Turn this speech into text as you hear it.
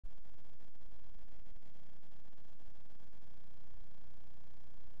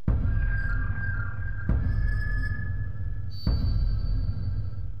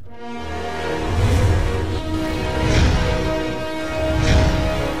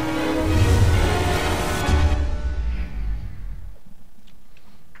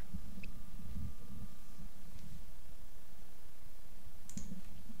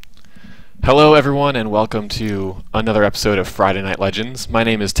Hello everyone and welcome to another episode of Friday Night Legends. My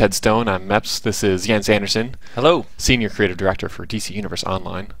name is Ted Stone, I'm Meps. This is Jens Anderson. Hello. Senior Creative Director for DC Universe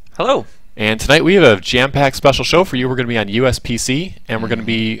Online. Hello. And tonight we have a jam-packed special show for you. We're going to be on USPC and we're going to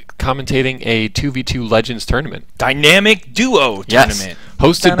be commentating a 2v2 Legends tournament. Dynamic Duo tournament.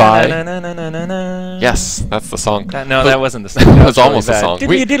 Hosted by... Yes, that's the song. No, that wasn't the song. That was almost the song.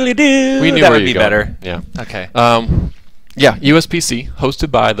 We knew that where would be going. better. Yeah. Okay. Yeah, USPC,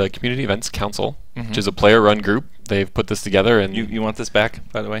 hosted by the Community Events Council, which is a player-run group. They've put this together, and You want this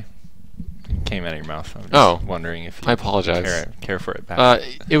back, by the way? It came out of your mouth. I'm just wondering if you I apologize. care for it back.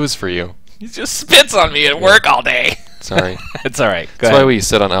 It was for you. He just spits on me at work all day. Sorry. It's all right. Go That's ahead. why we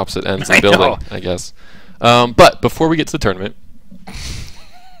sit on opposite ends of the I building, know. I guess. But before we get to the tournament,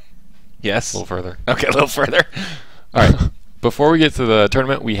 Yes. a little further. Okay, a little further. All right. Before we get to the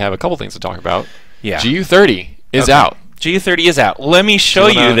tournament, we have a couple things to talk about. Yeah. GU30 is out. GU30 is out. Let me show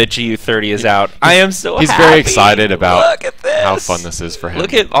you that GU30 is out. I am so He's happy. very excited about Look at this. how fun this is for him.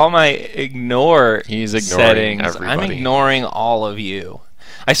 Look at all my ignore He's ignoring settings. everybody. I'm ignoring all of you.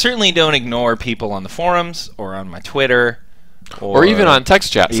 I certainly don't ignore people on the forums or on my Twitter or even on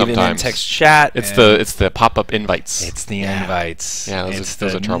text chat even sometimes. in text chat. It's the pop-up invites. It's the invites. Yeah, it's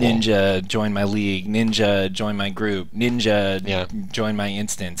those the are trouble. Ninja join my league. Ninja join my group. Ninja Yeah. join my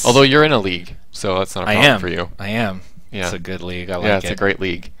instance. Although you're in a league, so that's not a problem for you. I am. Yeah. It's a good league. I like Yeah, it. it's a great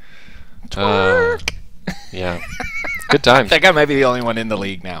league. Twerk. Yeah. Good I times. think I might be the only one in the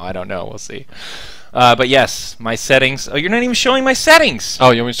league now. I don't know. We'll see. But yes, my settings. Oh, you're not even showing my settings.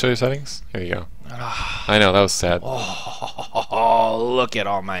 Oh, you want me to show you settings? Here you go. I know, that was sad. Oh, look at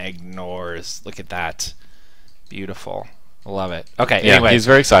all my ignores. Look at that. Beautiful. Love it. Okay, Yeah, anyway. he's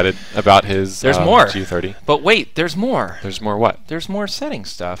very excited about his There's more. G30. But wait, there's more. There's more what? There's more setting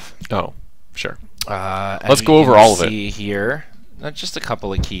stuff. Oh, sure. As Let's you go over can all of it. See here, just a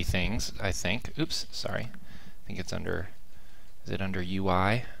couple of key things, I think. Oops, sorry. I think it's under. Is it under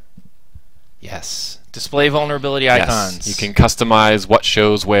UI? Yes. Display vulnerability icons. Yes. You can customize what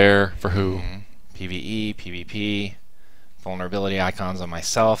shows where for who. PvE, PvP, vulnerability icons on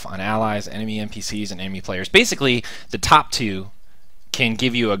myself, on allies, enemy NPCs, and enemy players. Basically, the top two can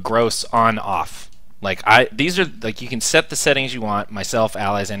give you a gross on-off. These are you can set the settings you want, myself,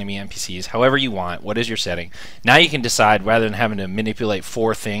 allies, enemy, NPCs, however you want. What is your setting? Now you can decide, rather than having to manipulate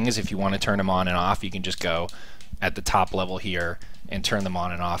 4 things, if you want to turn them on and off, you can just go at the top level here and turn them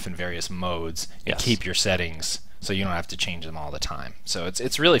on and off in various modes and keep your settings so you don't have to change them all the time. So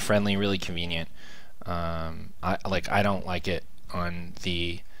it's really friendly, really convenient. I don't like it on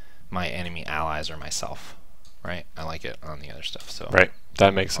my enemy allies or myself, right? I like it on the other stuff. So Right.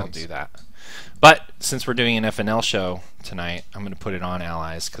 That makes I'll sense. do that. But since we're doing an FNL show tonight, I'm going to put it on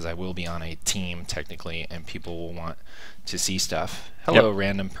allies because I will be on a team technically, and people will want to see stuff. Hello,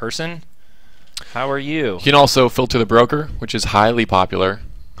 random person. How are you? You can also filter the broker, which is highly popular,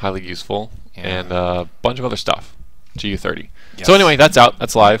 highly useful, and a bunch of other stuff. GU30. Yes. So anyway, that's out.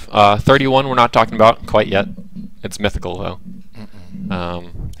 That's live. 31 we're not talking about quite yet. It's mythical, though.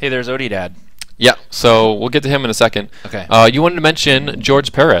 Hey, there's Odie Dad. Yeah, so we'll get to him in a second. Okay. You wanted to mention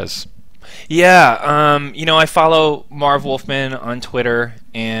George Perez. Yeah, I follow Marv Wolfman on Twitter,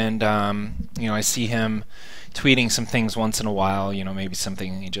 and I see him tweeting some things once in a while. Maybe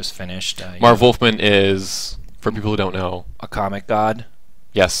something he just finished. Marv Wolfman is, for people who don't know, a comic god.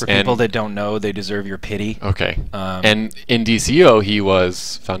 yes, For and people that don't know, they deserve your pity. okay, and in Dcuo he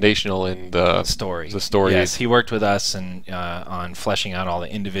was foundational in the Story. The stories. Yes, he worked with us and on fleshing out all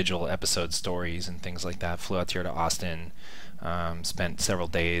the individual episode stories and things like that. Flew out here to Austin, spent several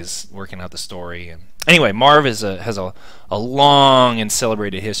days working out the story. And anyway, Marv has a long and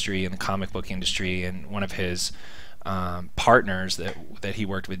celebrated history in the comic book industry, and one of his partners that he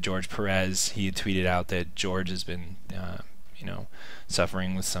worked with, George Perez, he had tweeted out that George has been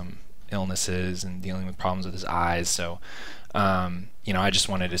suffering with some illnesses and dealing with problems with his eyes. So I just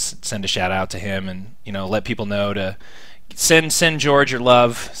wanted to send a shout out to him and let people know to send George your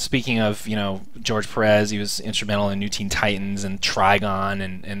love. Speaking of George Perez, he was instrumental in New Teen Titans and Trigon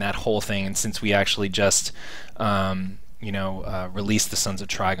and that whole thing. And since we actually just released the Sons of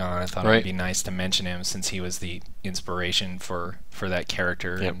Trigon, I thought it would be nice to mention him since he was the inspiration for that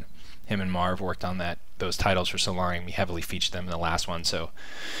character. Yep. And him and Marv worked on those titles for so long, and we heavily featured them in the last one. So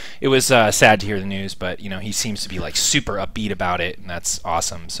it was sad to hear the news, but he seems to be super upbeat about it, and that's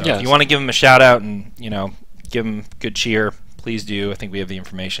awesome. So if you want to give him a shout out and give him good cheer, please do. I think we have the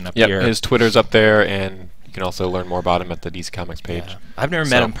information up here. His Twitter's up there, and you can also learn more about him at the DC Comics page. Yeah. I've never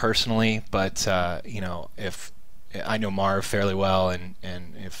met him personally, but if I know Marv fairly well, and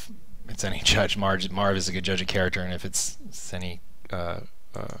if it's any judge, Marv is a good judge of character, and if it's any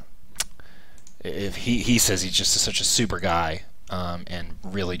if he says he's just such a super guy, and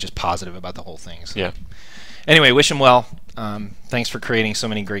really just positive about the whole thing. So. Yeah. Anyway, wish him well. Thanks for creating so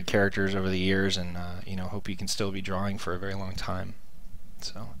many great characters over the years, and hope you can still be drawing for a very long time.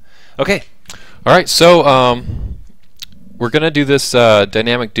 So, okay. All right. So we're gonna do this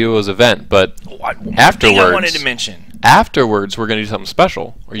Dynamic Duos event, but afterwards, I wanted to mention. Afterwards, we're gonna do something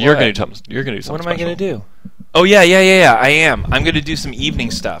special, or you're gonna do something. You're gonna do something. What am special. I gonna do? Oh yeah. I am. I'm gonna do some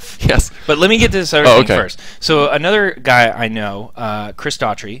evening stuff. Yes. But let me get to this other thing okay. first. So another guy I know, Chris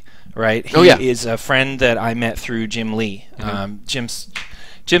Daughtry, right? He is a friend that I met through Jim Lee.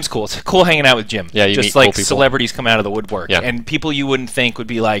 Jim's cool. It's cool hanging out with Jim. Yeah, you just meet like cool people. celebrities come out of the woodwork, Yeah. and people you wouldn't think would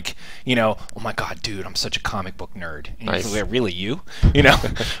be like, oh my god, dude, I'm such a comic book nerd. And Nice. like, really, you?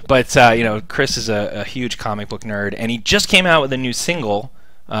 But Chris is a huge comic book nerd, and he just came out with a new single,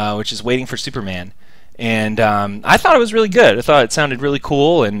 which is "Waiting for Superman." And I thought it was really good. I thought it sounded really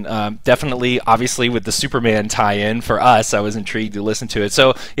cool, and definitely, obviously, with the Superman tie-in for us, I was intrigued to listen to it.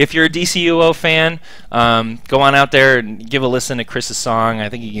 So if you're a DCUO fan, go on out there and give a listen to Chris's song. I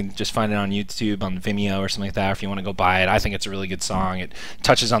think you can just find it on YouTube, on Vimeo, or something like that if you want to go buy it. I think it's a really good song. It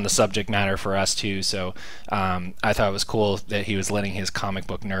touches on the subject matter for us, too. So I thought it was cool that he was letting his comic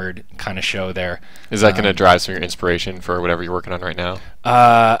book nerd kind of show there. Is that going to drive some of your inspiration for whatever you're working on right now?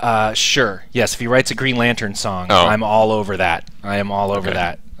 Sure. Yes, if he writes a Green Lantern song, I'm all over that. I am all over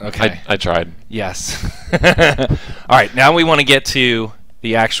that. Okay. I tried. Yes. All right, now we want to get to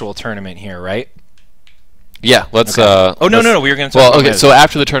the actual tournament here, right? Yeah, let's... Okay. No, we were going to talk about okay, so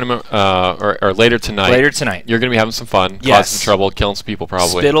after the tournament, or later tonight... Later tonight. You're going to be having some fun, causing some trouble, killing some people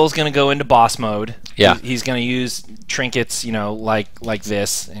probably. Spittle's going to go into boss mode. Yeah. He's going to use trinkets, like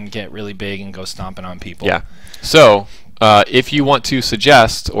this, and get really big and go stomping on people. Yeah. So, if you want to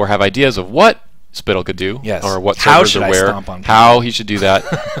suggest or have ideas of what Spittle could do, or what servers or where, how he should do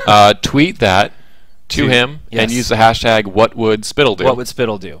that, tweet that to him and use the hashtag #WhatWouldSpittle do. What would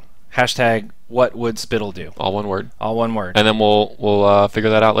Spittle do? Hashtag what would Spittle do? All one word. All one word. And then we'll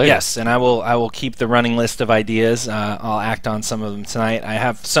figure that out later. Yes, and I will keep the running list of ideas. I'll act on some of them tonight. I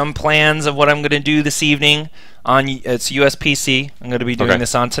have some plans of what I'm going to do this evening. It's USPC. I'm going to be doing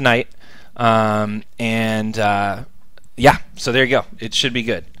this on tonight. Yeah, so there you go. It should be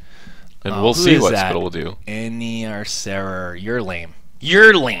good. And we'll see what Spittle will do. Any or Sarah, you're lame.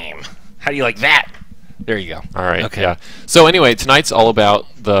 You're lame. How do you like that? There you go. All right. Okay. Yeah. So anyway, tonight's all about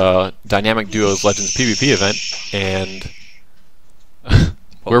the Dynamic Duos Legends PvP event, and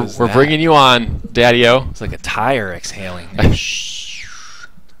we're bringing you on, Daddy-O. It's like a tire exhaling.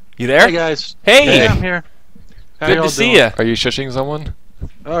 You there? Hey guys. Hey. I'm here. How Good to see you. Are you shushing someone?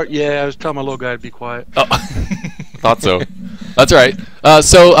 Yeah, I was telling my little guy to be quiet. Oh. Thought so. That's all right.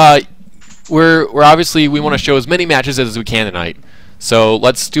 We're obviously, we want to show as many matches as we can tonight. So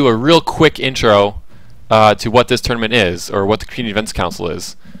let's do a real quick intro to what this tournament is, or what the Community Events Council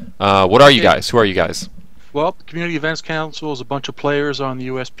is. What are you guys? Who are you guys? Well, the Community Events Council is a bunch of players on the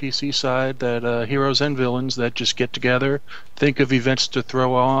USPC side, that heroes and villains that just get together, think of events to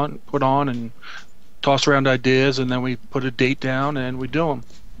put on, and toss around ideas, and then we put a date down and we do them.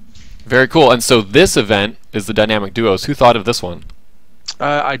 Very cool. And so this event is the Dynamic Duos. Who thought of this one?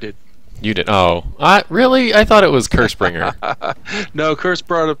 I did. You did. Oh, really? I thought it was Cursebringer. No, Curse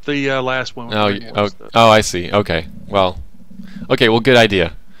brought up the last one. I see. Okay. Well, good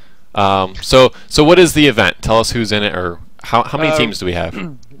idea. So what is the event? Tell us who's in it, or how many teams do we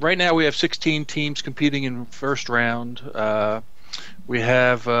have? Right now we have 16 teams competing in first round. We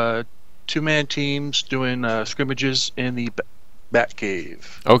have two-man teams doing scrimmages in the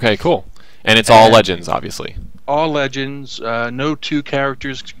Batcave. Okay, cool. And it's all legends, obviously. All legends. No two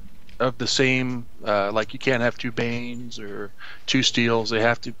characters of the same. Like you can't have two Banes or two Steels. They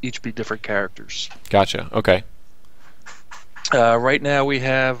have to each be different characters. Gotcha. Okay. Right now we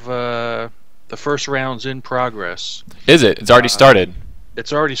have the first round's in progress. Is it? It's already started.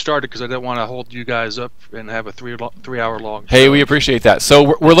 It's already started because I didn't want to hold you guys up and have a 3 hour long. Hey, we appreciate that.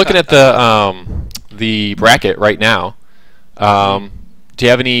 So we're looking at the bracket right now. Do you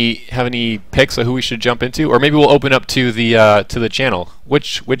have any picks of who we should jump into, or maybe we'll open up to the channel?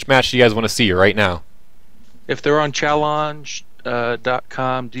 Which match do you guys want to see right now? If they're on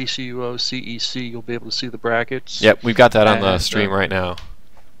challenge.com DCUO-CEC, you'll be able to see the brackets. Yep, we've got that on the stream right now.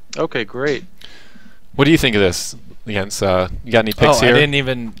 Okay, great. What do you think of this, Jens? You got any picks here? I didn't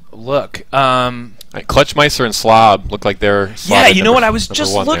even look. Clutchmeister and Slob look like they're Yeah, you know what? I was number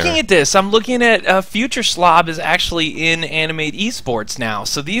just one looking there. at this. I'm looking at Future Slob is actually in Animate Esports now.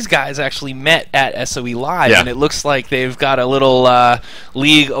 So these guys actually met at SOE Live, Yeah. and it looks like they've got a little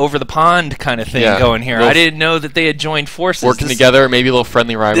league over the pond kind of thing Yeah. going here. Little I didn't know that they had joined forces. Working This- together, maybe a little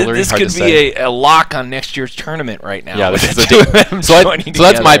friendly rivalry. This hard could to say. be a lock on next year's tournament right now. Yeah, with this is the a two of them so joining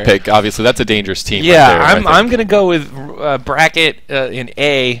that's my together. pick. Obviously, that's a dangerous team. Yeah, right there, I think. I'm going to go with bracket in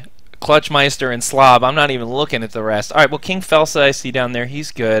A, Clutchmeister and Slob. I'm not even looking at the rest. All right, well, King Felsa I see down there.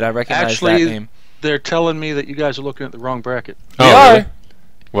 He's good. I recognize Actually, that name. they're telling me that you guys are looking at the wrong bracket. Oh, We are. really?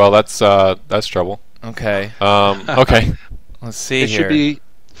 Well, that's trouble. Okay, Okay. let's see It here. should be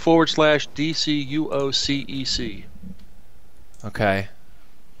 /DCUOCEC. Okay,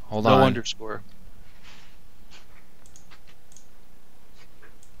 hold No on. underscore.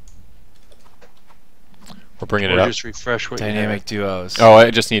 We're bringing Or it up. just refresh what Dynamic duos. Oh, I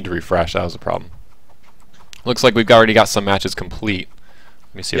just need to refresh. That was the problem. Looks like we've already got some matches complete.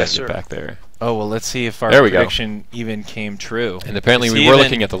 Let me see Yes, if I can sir. get back there. Oh, well, let's see if our There we go. prediction even came true. And apparently Is we he were even-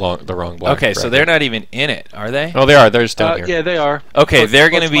 looking at the wrong block. Okay, so they're not even in it, are they? Oh, they are. They're just down here. Yeah, they are. Okay,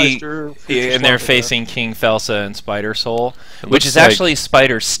 they're going to be, Clutchmeister, Future and they're Slob, facing King Felsa and Spider Soul, It which looks is like- actually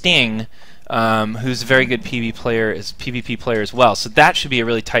Spider Sting, who's a very good PvP player as well. So that should be a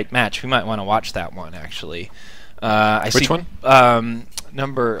really tight match. We might want to watch that one actually. Which see, one?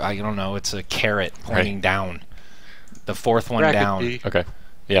 Number I don't know. It's a carrot pointing down. The fourth one Bracket down. B. Okay.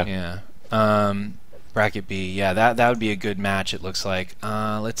 Yeah. Yeah. Bracket B. Yeah, that would be a good match. It looks like.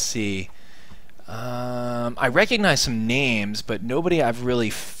 Let's see. I recognize some names, but nobody I've really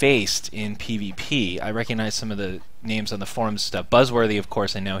faced in PvP. I recognize some of the names on the forums stuff. Buzzworthy, of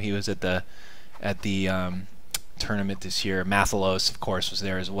course, I know he was at the tournament this year. Mathalos, of course, was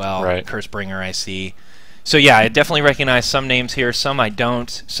there as well. Right. Cursebringer, I see. So yeah, I definitely recognize some names here. Some I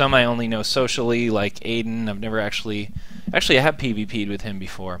don't. Some I only know socially, like Aiden. I've never actually I have PvP'd with him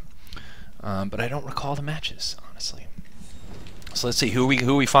before, but I don't recall the matches honestly. So let's see who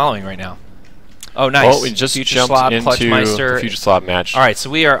are we following right now. Oh, nice. Well, we just Future jumped Slob, into Clutchmeister. the Future Slob match. All right, so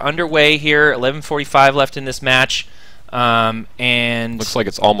we are underway here. 11:45 left in this match, and Looks like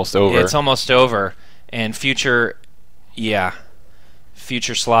it's almost over. it's almost over. And Future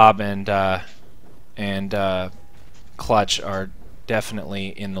Slob and Clutch are definitely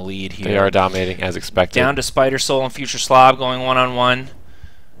in the lead here. They are dominating as expected. Down to Spider Soul and Future Slob going one-on-one.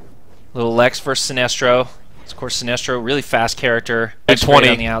 Little Lex versus Sinestro. Of course, Sinestro, really fast character. Big X-ray 20.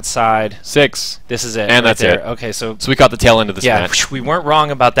 on the outside. 6. This is it. And right that's there. it. Okay, so So we caught the tail end of this yeah, match. we weren't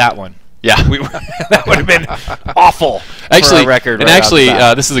wrong about that one. Yeah. We were, that would have been awful. Actually, for a record and right off actually, the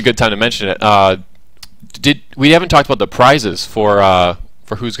bat. this is a good time to mention it. We haven't talked about the prizes for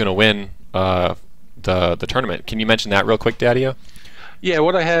who's going to win the tournament. Can you mention that real quick, Daddio? Yeah,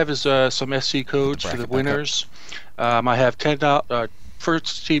 what I have is some SC codes for Bracket the backup. winners. I have $10.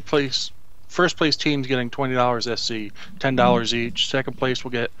 First place team's getting $20 SC, $10 each. Second place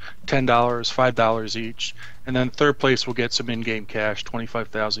will get $10, $5 each, and then third place will get some in-game cash,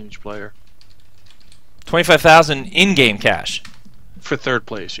 $25,000 each player. 25,000 in-game cash. For third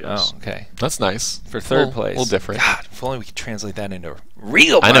place, yes. Oh, okay. That's nice. For third A place. little different. God, if only we could translate that into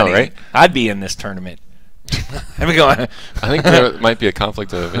real money. I know, right? I'd be in this tournament. I'd be going. I think there might be a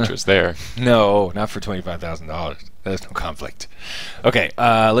conflict of interest there. No, not for $25,000. There's no conflict. Okay,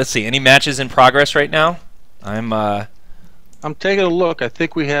 let's see. Any matches in progress right now? I'm taking a look. I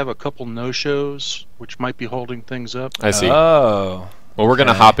think we have a couple no-shows, which might be holding things up. I see. Oh. Well, we're going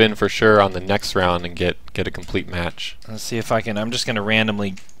to okay. hop in for sure on the next round and get a complete match. Let's see if I can. I'm just going to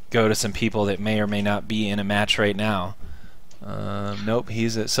randomly go to some people that may or may not be in a match right now. Nope,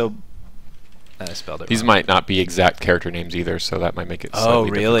 he's so. I spelled it These wrong. might not be exact character names either, so that might make it slightly Oh,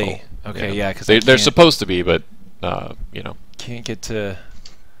 really? difficult. Okay, yeah, because they're supposed to be, but you know. Can't get to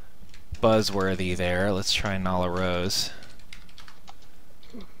Buzzworthy there. Let's try Nala Rose.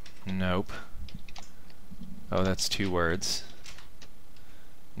 Nope. Oh, that's 2 words.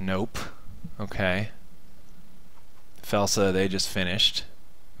 Nope. Okay. Felsa, they just finished.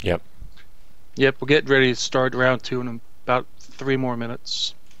 Yep. Yep, we're getting ready to start round 2 in about 3 more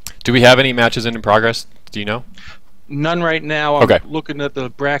minutes. Do we have any matches in progress? Do you know? None right now. I'm Okay. looking at the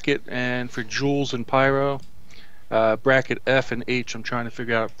bracket, and for Jules and Pyro, bracket F and H, I'm trying to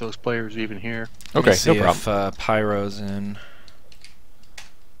figure out if those players are even here. Let me Okay, see no problem. if Pyro's in.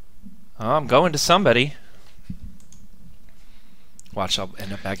 Oh, I'm going to somebody. Watch, I'll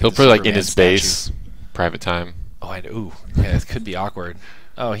end up back He'll at the probably like in Superman his statue. base, private time. Oh, ooh, yeah, it could be awkward.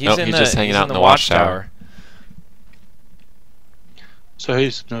 Oh, he's Nope, in he's the just hanging he's out in in the the watchtower. So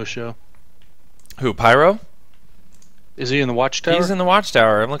he's no show. Who, Pyro? Is he in the watchtower? He's in the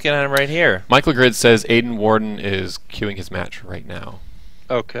watchtower. I'm looking at him right here. Michael Grid says Aiden Warden is queuing his match right now.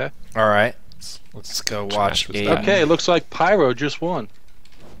 Okay. All right. Let's go which watch match was Aiden. that? Okay, it looks like Pyro just won.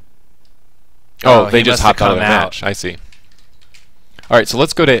 Oh, Oh, they he just must have hopped out of the come out. match. I see. All right, so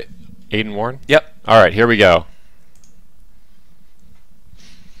let's go to Aiden Warren. Yep. All right, here we go.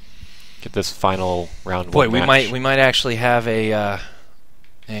 Get this final round. Boy, one match. we might actually have a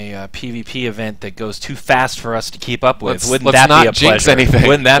PvP event that goes too fast for us to keep up with. Wouldn't let's that not be a jinx pleasure? anything.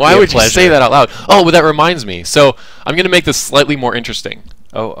 Wouldn't that Why be a would you pleasure? say that out loud? Oh, but that reminds me. So I'm going to make this slightly more interesting.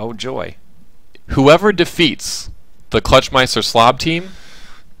 Oh, joy. Whoever defeats the Clutchmeister Slob team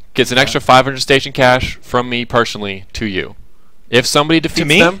gets an extra 500 station cash from me personally to you. If somebody defeats To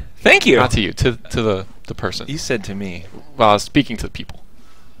me? them, Thank you. not to you, to the person. You said to me. Well, I was speaking to the people.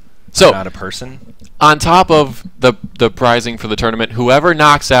 So Not a person. on top of the prizing for the tournament, whoever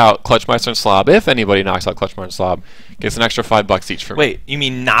knocks out Clutchmeister and Slob, if anybody knocks out Clutchmeister and Slob, gets an extra $5 each from me. Wait, you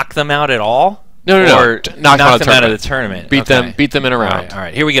mean knock them out at all? No, Or knock knock them them out of the tournament. Beat Okay. them in a round. All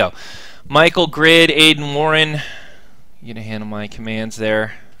right, here we go. Michael Grid, Aiden Warren. You gonna handle my commands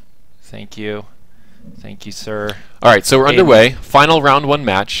there? Thank you. Thank you, sir. All right, so we're Aiden. underway. Final round one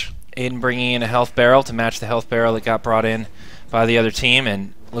match. Aiden bringing in a health barrel to match the health barrel that got brought in by the other team,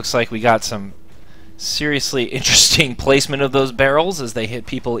 and looks like we got some seriously interesting placement of those barrels as they hit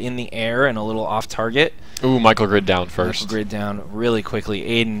people in the air and a little off target. Ooh, Michael Grid down first. Michael Grid down really quickly.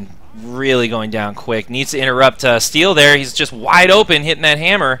 Aiden really going down quick. Needs to interrupt Steele there. He's just wide open hitting that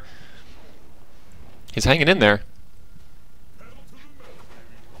hammer. He's hanging in there.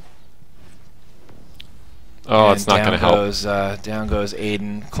 Oh, And it's not going to help. Down goes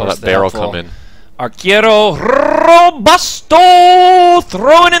Aiden. Of Saw course, that barrel helpful come in. Arquero Robusto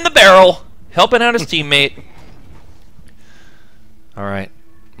throwing in the barrel, helping out his teammate. All right,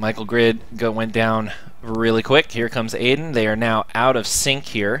 Michael Grid went down really quick. Here comes Aiden. They are now out of sync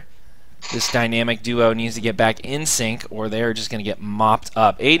here. This dynamic duo needs to get back in sync, or they're just going to get mopped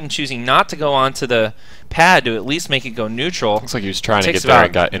up. Aiden choosing not to go onto the pad to at least make it go neutral. Looks like he was trying to Takes get there about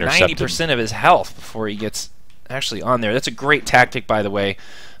and got intercepted. 90% of his health before he gets actually on there. That's a great tactic, by the way,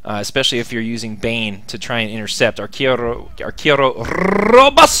 especially if you're using Bane to try and intercept. Arquero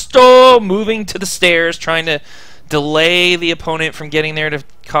Robusto moving to the stairs, trying to delay the opponent from getting there to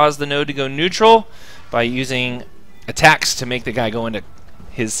cause the node to go neutral by using attacks to make the guy go into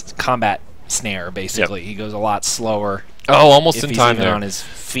his combat snare, basically. Yep. He goes a lot slower. Oh, almost if in he's time even there. on his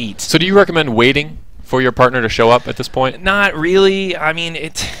feet. So do you recommend waiting for your partner to show up at this point? Not really. I mean,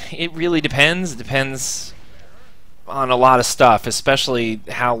 it really depends. It depends on a lot of stuff, especially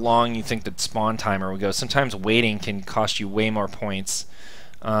how long you think the spawn timer will go. Sometimes waiting can cost you way more points.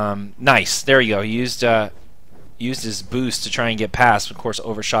 Nice. There you go. He used his boost to try and get past. Of course,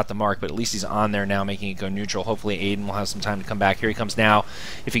 overshot the mark, but at least he's on there now, making it go neutral. Hopefully Aiden will have some time to come back. Here he comes now.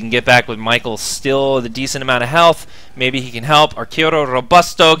 If he can get back with Michael still with a decent amount of health, maybe he can help. Arquero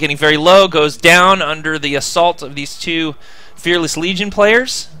Robusto getting very low, goes down under the assault of these two Fearless Legion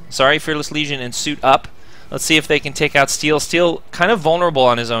players. Sorry, Fearless Legion and Suit Up. Let's see if they can take out Steel. Steel kind of vulnerable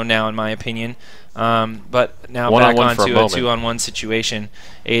on his own now, in my opinion. But now back onto a 2-on-1 situation.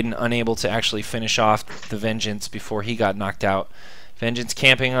 Aiden unable to actually finish off the Vengeance before he got knocked out. Vengeance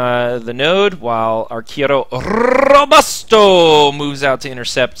camping the node while Arquero Robusto moves out to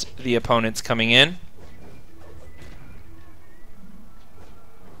intercept the opponents coming in.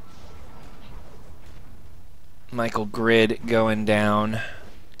 Michael Grid going down.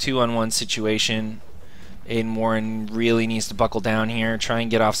 2-on-1 situation. Aiden Warren really needs to buckle down here, try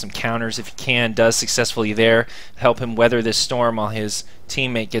and get off some counters if he can, does successfully there, help him weather this storm while his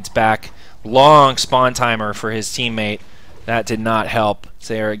teammate gets back. Long spawn timer for his teammate. That did not help.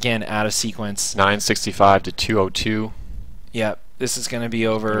 So they're again out of sequence. 965 to 202. Yep, this is going to be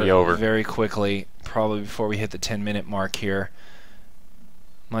over very quickly, probably before we hit the 10-minute mark here.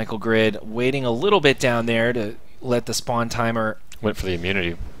 Michael Grid waiting a little bit down there to let the spawn timer... Went for the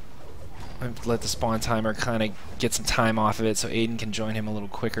immunity. Let the spawn timer kind of get some time off of it so Aiden can join him a little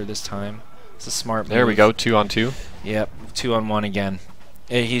quicker this time. It's a smart move. There we go, 2-on-2. Yep, 2-on-1 again.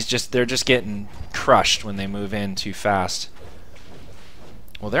 They're just getting crushed when they move in too fast.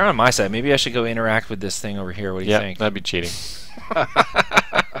 Well, they're on my side. Maybe I should go interact with this thing over here. What do you think? That'd be cheating.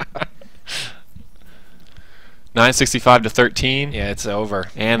 965 to 13. Yeah, it's over.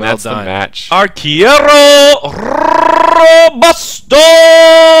 And well that's done. the match. Arquero Robusto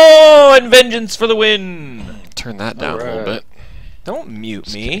and Vengeance for the win. Turn that down a little bit. Don't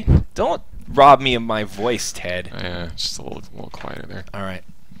mute me. Don't rob me of my voice, Ted. Yeah, just a little quieter there. All right.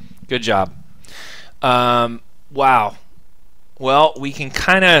 Good job. Wow. Well, we can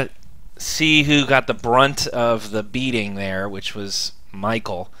kind of see who got the brunt of the beating there, which was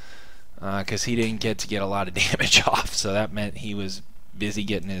Michael, because he didn't get a lot of damage off, so that meant he was busy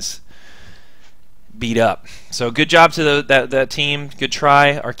getting his beat up. So good job to that team. Good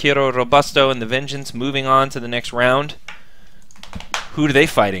try. Arquero Robusto and the Vengeance moving on to the next round. Who are they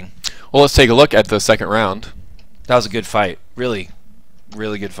fighting? Well, let's take a look at the second round. That was a good fight. Really,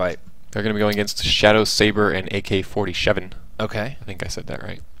 really good fight. They're going to be going against Shadow Saber and AK-47. Okay. I think I said that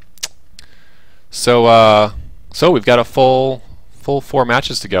right. So, so we've got a full 4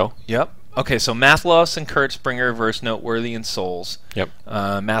 matches to go. Yep. Okay, so Mathlos and Kurt Springer versus Noteworthy and Souls. Yep.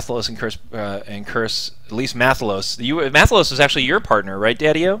 Mathlos and Curse, at least Mathlos. Mathlos was actually your partner, right,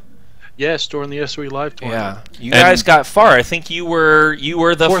 Daddy-O? Yes, during the SOE Live tournament. Yeah. You guys got far. I think you were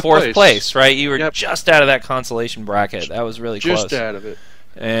the fourth place, right? You were just out of that consolation bracket. That was really close. Just out of it.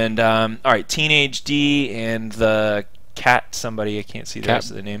 And all right, Teenage D and the Cat somebody, I can't see the rest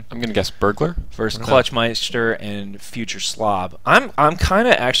of the name. I'm gonna guess Burglar versus Clutchmeister and Future Slob. I'm kind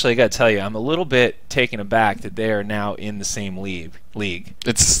of actually, I gotta tell you, I'm a little bit taken aback that they are now in the same league.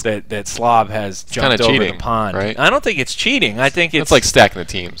 It's that Slob has jumped over the pond. Right? I don't think it's cheating. I think it's like stacking the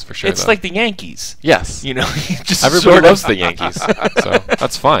teams for sure. It's like the Yankees. Yes. You know, just everybody loves the Yankees, so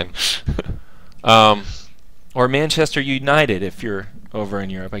that's fine. Or Manchester United if you're over in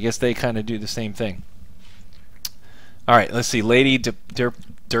Europe. I guess they kind of do the same thing. All right, let's see. Lady Lady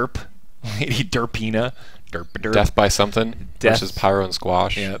Derpina. Death by Something versus Pyro and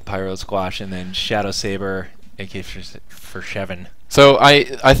Squash. Yeah, Pyro and Squash, and then Shadow Saber, AK for Shevin. So I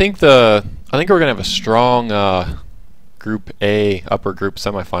think we're gonna have a strong Group A upper group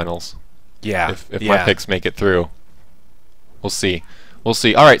semifinals. Yeah. If my picks make it through, we'll see. We'll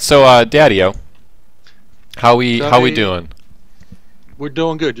see. All right, so Daddy-O, how we doing? We're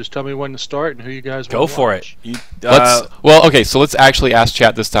doing good. Just tell me when to start and who you guys want to go for watch. it. Well, okay. So let's actually ask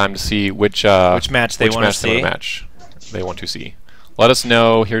chat this time to see which match they want to see. They want to see. Let us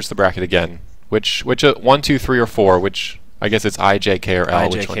know. Here's the bracket again. Which 1, 2, 3, or 4? Which I guess it's I, J, K, or L.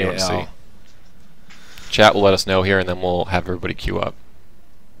 Which one you want to see? Chat will let us know here, and then we'll have everybody queue up.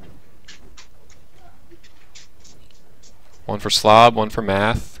 1 for Slob, 1 for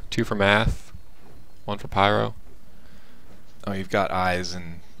Math, 2 for Math, 1 for Pyro. Oh, you've got eyes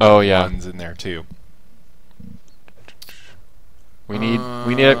and ones in there too. We need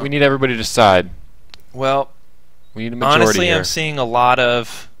everybody to decide. Well, we need a majority honestly, here. I'm seeing a lot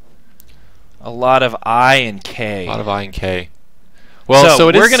of I and K. A lot of I and K. Well, so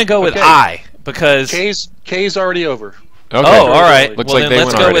we're gonna go with I because K's already over. Okay. Oh, all right. Looks well, like then they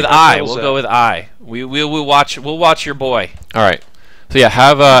let's went go already. with I. We'll go with I. We'll watch your boy. All right. So yeah,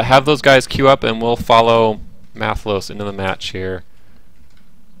 have those guys queue up, and we'll follow Mathlos into the match here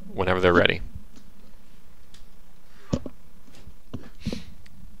whenever they're ready.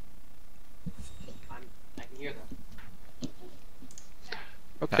 I can hear them.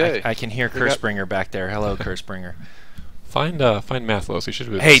 Okay. I can hear Kursbringer back there. Hello, Kursbringer. Find Mathlos. He should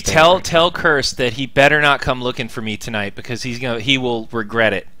be. Hey, tell Curse that he better not come looking for me tonight because he will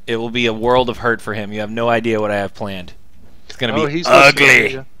regret it. It will be a world of hurt for him. You have no idea what I have planned. It's gonna be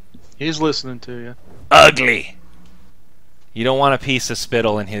ugly. He's listening to you. Ugly. You don't want a piece of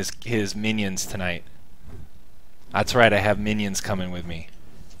spittle in his minions tonight. That's right. I have minions coming with me.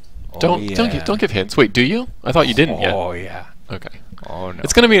 Don't give hints. Wait, do you? I thought you didn't yet. Oh yeah. Okay. Oh no.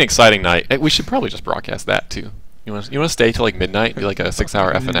 It's gonna be an exciting night. We should probably just broadcast that too. You want to stay till like midnight and do like a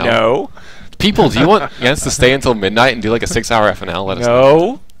 6-hour FNL? No. People, do you want Jens to stay until midnight and do like a 6-hour FNL? Let us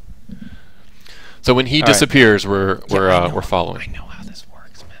know. So when he disappears, we're following. I know how this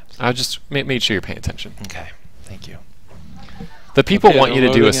works, Maps. I just made sure you're paying attention. Okay. Thank you. The people want you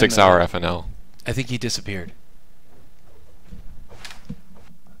to do a 6-hour FNL. I think he disappeared.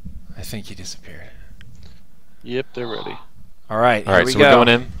 Yep, they're ready. All right. All right. So we're going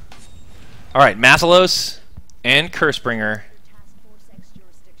in. All right. Mathalos and Kursbringer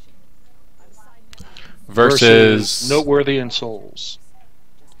versus Noteworthy and Souls.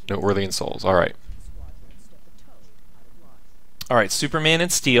 Noteworthy and Souls. All right. All right. Superman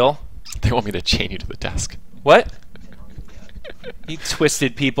and Steel. They want me to chain you to the desk. What? You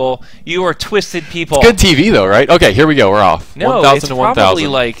twisted people. You are twisted people. Good TV though, right? Okay, here we go. We're off. No, 1,000 it's to probably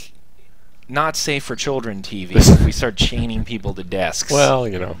 1,000. like not safe for children TV if we start chaining people to desks. Well,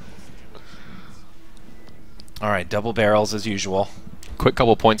 you know. All right, double barrels as usual. Quick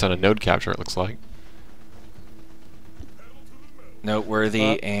couple points on a node capture, it looks like.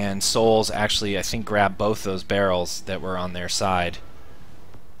 Noteworthy and Souls actually, I think, grabbed both those barrels that were on their side.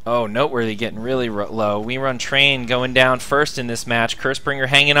 Oh, Noteworthy getting really low. We run Train going down first in this match. Kursbringer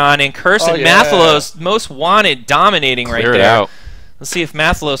hanging on, and Curse and Mathalos most wanted, dominating right Clear it there. out. Let's see if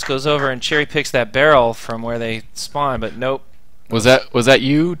Mathalos goes over and cherry picks that barrel from where they spawn, but nope. Was that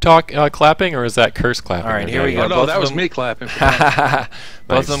you clapping, or is that Curse clapping? All right, here we go. Oh, no, Both that of was them, me clapping.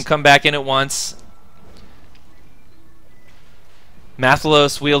 Both of them come back in at once.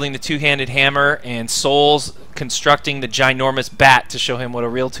 Mathalos wielding the two-handed hammer, and Souls constructing the ginormous bat to show him what a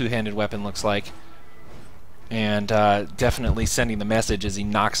real two-handed weapon looks like. And definitely sending the message as he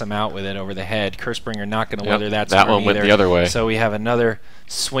knocks him out with it over the head. Cursebringer not going to weather that storm one went either. the other way. So we have another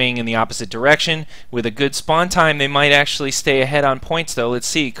swing in the opposite direction. With a good spawn time, they might actually stay ahead on points, though. Let's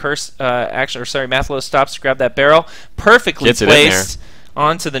see. Mathalos stops to grab that barrel. Perfectly placed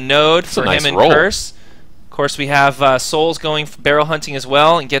onto the node for him and Curse. Of course, we have Souls going barrel hunting as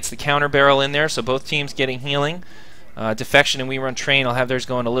well and gets the counter barrel in there, so both teams getting healing. Defection and We Run Train will have theirs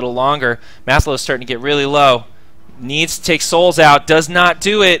going a little longer. Mathalos starting to get really low. Needs to take Souls out. Does not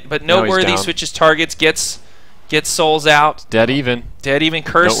do it, but Noteworthy switches targets, gets Souls out. Dead even. Dead even.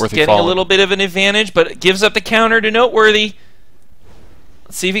 Curse Noteworthy getting fallen. a little bit of an advantage, but gives up the counter to Noteworthy.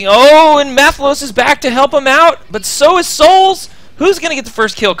 Let's see if he... Oh, and Mathalos is back to help him out, but so is Souls. Who's going to get the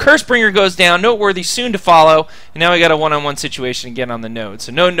first kill? Cursebringer goes down. Noteworthy soon to follow. And now we got a one-on-one situation again on the node.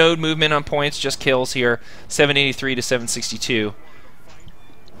 So no node movement on points, just kills here. 783 to 762.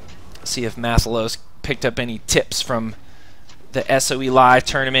 See if Mathalos picked up any tips from the SOE Live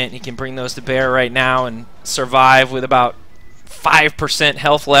tournament. He can bring those to bear right now and survive with about 5%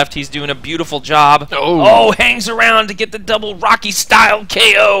 health left. He's doing a beautiful job. Oh, hangs around to get the double Rocky-style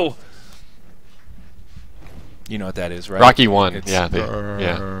KO. You know what that is, right? Rocky won. It's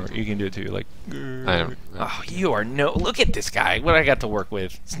Yeah. You can do it too. Like, I don't. oh, you are no. Look at this guy. What I got to work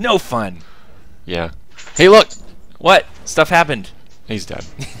with. It's no fun. Yeah. Hey, look. What? Stuff happened. He's dead.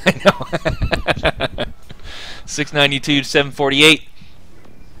 I know. 692 to 748.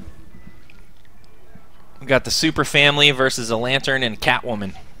 We got the Super Family versus a Lantern and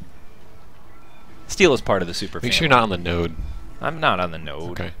Catwoman. Steel is part of the Super Family. Make sure you're not on the node. I'm not on the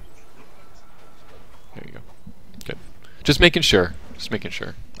node. Okay. There you go. Good. Just making sure. Just making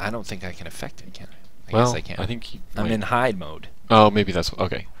sure. I don't think I can affect it, can I? I Well, guess I can. I think I'm in hide mode. Oh, maybe that's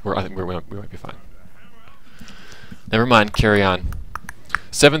okay. I think we might be fine. Never mind. Carry on.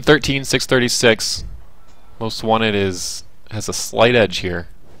 713, 636. Most Wanted has a slight edge here.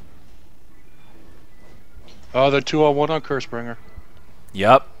 Oh, they're 2-on-1 on Cursebringer.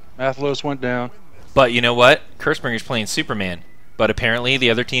 Yep. Mathalos went down. But you know what? Cursebringer's playing Superman. But apparently the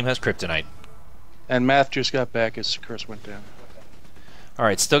other team has Kryptonite. And Math just got back as Curse went down. All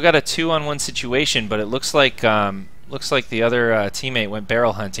right, still got a 2-on-1 situation, but it looks like the other teammate went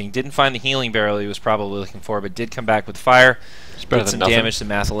barrel hunting. Didn't find the healing barrel he was probably looking for, but did come back with fire. It's better did some than nothing. damage to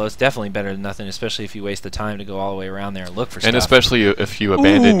Mathalos. Definitely better than nothing, especially if you waste the time to go all the way around there and look for stuff. And especially if you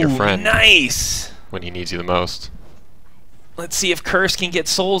abandon your friend Nice. when he needs you the most. Let's see if Curse can get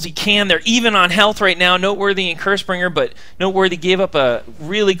Souls. He can. They're even on health right now. Noteworthy and Cursebringer, but Noteworthy gave up a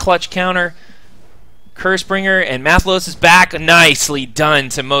really clutch counter. Cursebringer and Mathalos is back. Nicely done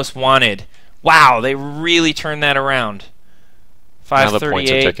to Most Wanted. Wow, they really turned that around. Now the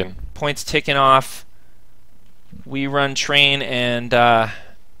points are 538. ticking. Points ticking off. We Run Train and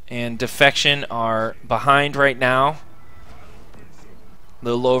Defection are behind right now. A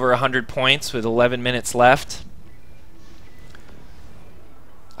little over 100 points with 11 minutes left.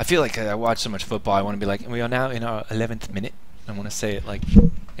 I feel like I watch so much football, I want to be like, we are now in our 11th minute. I want to say it like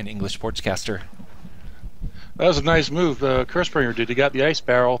an English sportscaster. That was a nice move Cursebringer did. He got the ice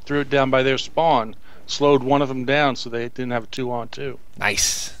barrel, threw it down by their spawn, slowed one of them down so they didn't have a 2-on-2.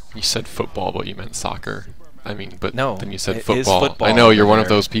 Nice. You said football, but you meant soccer. I mean, but No, then you said it is football. football I know you're one of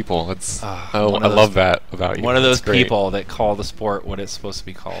there. those people. It's one I of those- love that about you. One of those That's great. people that call the sport what it's supposed to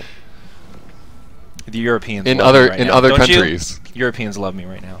be called. The Europeans in love other me right in now. other Don't you? countries. Europeans love me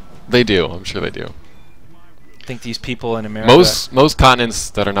right now. They do. I'm sure they do. I think these people in America... Most continents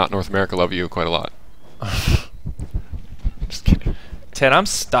that are not North America love you quite a lot. Just kidding. Ted, I'm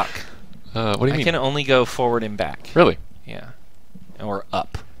stuck. What do you I mean? can only go forward and back. Really? Yeah. Or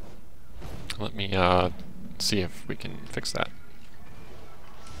up. Let me see if we can fix that.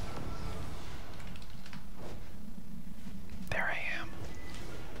 There I am.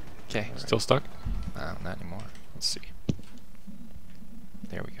 Okay. Still stuck? No, not anymore. Let's see.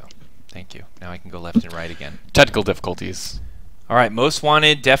 There we go. Thank you. Now I can go left and right again. Technical difficulties. All right, Most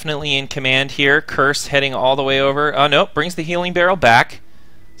Wanted definitely in command here. Curse heading all the way over. Oh, no, brings the healing barrel back.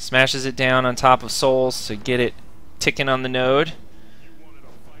 Smashes it down on top of Souls to get it ticking on the node.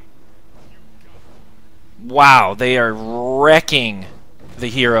 Wow, they are wrecking the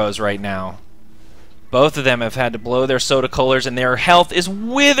heroes right now. Both of them have had to blow their soda coolers, and their health is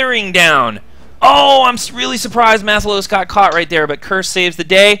withering down. Oh, I'm really surprised Mathalos got caught right there, but Curse saves the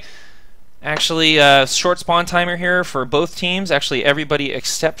day. Actually, short spawn timer here for both teams. Actually, everybody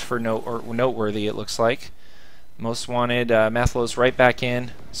except for Noteworthy, it looks like. Most Wanted, Mathalos right back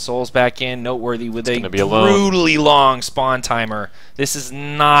in. Souls back in. Noteworthy with a brutally long spawn timer. This is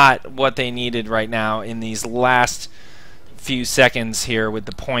not what they needed right now in these last few seconds here with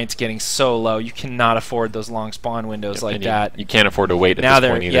the points getting so low. You cannot afford those long spawn windows like that. You can't afford to wait at this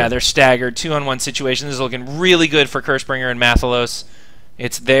point either. Yeah, they're staggered. 2-on-1 situation. This is looking really good for Cursebringer and Mathalos.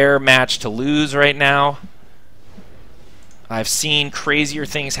 It's their match to lose right now. I've seen crazier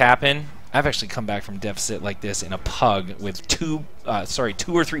things happen. I've actually come back from deficit like this in a pug with 2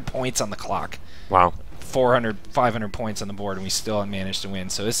 or 3 points on the clock. Wow. 400, 500 points on the board, and we still managed to win.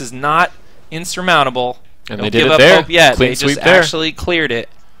 So this is not insurmountable. And Don't they did give it up there. hope yet. Clean They sweep just there. actually cleared it.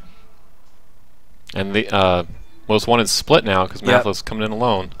 And the Most Wanted split now because Mathalos coming in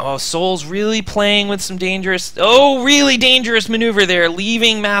alone. Oh, Soul's really playing with some dangerous... Oh, really dangerous maneuver there,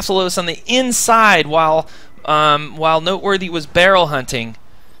 leaving Mathalos on the inside while Noteworthy was barrel hunting.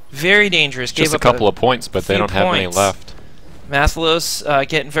 Very dangerous. Just a couple of points, but they don't have any left. Mathalos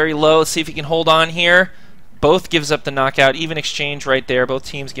getting very low. Let's see if he can hold on here. Both gives up the knockout. Even exchange right there. Both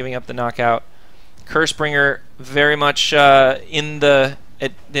teams giving up the knockout. Cursebringer very much in the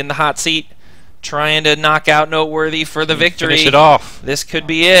hot seat, trying to knock out Noteworthy for the victory. Finish it off. This could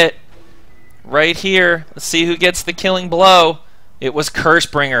be it. Right here. Let's see who gets the killing blow. It was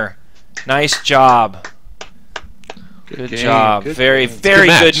Cursebringer. Nice job. Good job. Very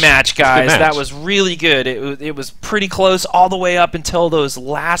good match, guys. That was really good. It was pretty close all the way up until those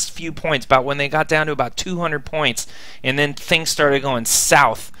last few points, about when they got down to about 200 points, and then things started going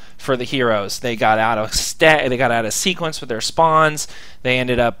south for the heroes. They got out of sequence with their spawns. They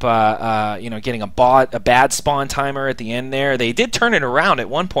ended up getting a bad spawn timer at the end there. They did turn it around at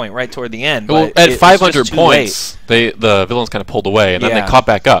one point right toward the end. Well, but at 500 points, the villains kind of pulled away, and then they caught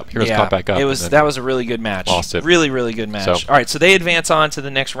back up. Heroes caught back up. That was a really good match. Lost it. Really, really good match. All right, so they advance on to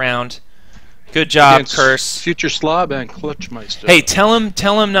the next round. Good job, Curse. Future Slob and Clutchmeister. Hey, tell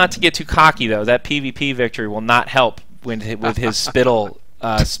him not to get too cocky though. That PvP victory will not help with his spittle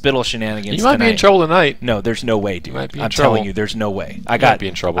shenanigans. You might be in trouble tonight. No, there's no way, dude. I'm telling you, there's no way. I might be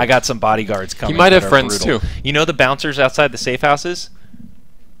in trouble. I got some bodyguards coming. He might have that are friends brutal. too. You know the bouncers outside the safe houses?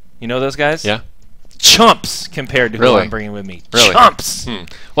 You know those guys? Yeah. Chumps compared to who I'm bringing with me. Really? Chumps.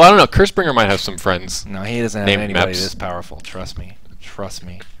 Well, I don't know. Cursebringer might have some friends. No, he doesn't have anybody this powerful. Trust me. Trust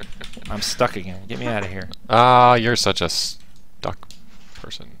me. I'm stuck again. Get me out of here. You're such a stuck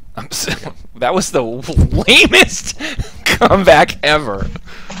person. That was the lamest comeback ever.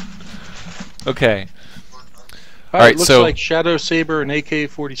 Okay. All right, looks like Shadow Saber and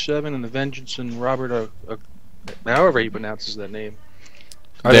AK-47 and the Vengeance and Robert, however he pronounces that name.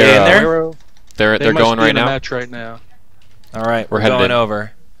 Are they in there? They're going right now. Match right now. All right, we're going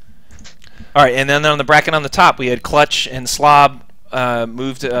over. All right, and then on the bracket on the top, we had Clutch and Slob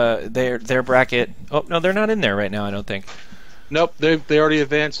moved their bracket. Oh no, they're not in there right now. I don't think. Nope, they already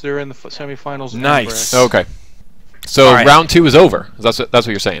advanced. They're in the semifinals. Nice. Okay. So round 2 is over. That's what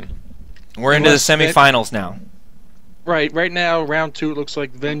you're saying. We're into the semifinals now. Right. Right now, round 2 it looks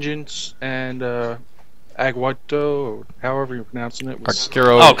like Vengeance and Aguato, or however you're pronouncing it.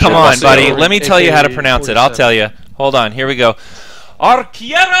 Oh, come on, buddy. Let me tell you how to pronounce it. I'll tell you. Hold on. Here we go.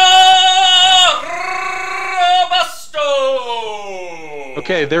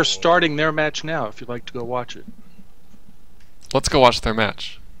 Okay, they're starting their match now. If you'd like to go watch it. Let's go watch their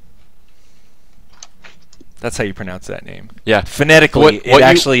match. That's how you pronounce that name. Yeah. Phonetically, it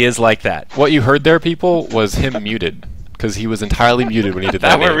actually is like that. What you heard there, people, was him muted. Because he was entirely muted when he did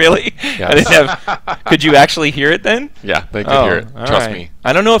that. Really? Yeah. I didn't have, could you actually hear it then? Yeah, they could hear it. Trust me.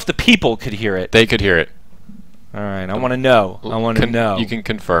 I don't know if the people could hear it. They could hear it. All right, I want to know. I want to know. You can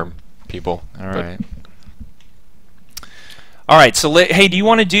confirm, people. All right. All right, so hey, do you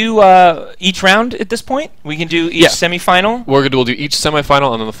want to do each round at this point? We can do each semifinal? We'll do each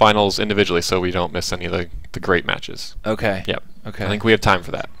semifinal and then the finals individually so we don't miss any of the great matches. Okay. Yep. Okay. I think we have time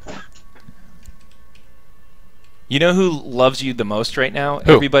for that. You know who loves you the most right now?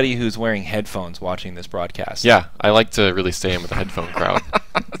 Who? Everybody who's wearing headphones watching this broadcast. Yeah, I like to really stay in with the headphone crowd.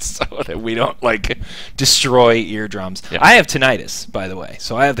 So that we don't, destroy eardrums. Yeah. I have tinnitus, by the way,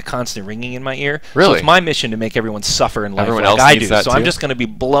 so I have the constant ringing in my ear. Really? So it's my mission to make everyone suffer in life Everyone like else I needs do. that So too? I'm just going to be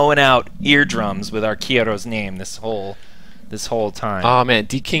blowing out eardrums with Arquiero's name this whole time. Oh, man,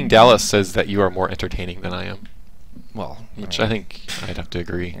 D. King Dallas says that you are more entertaining than I am. Well, which I think I'd have to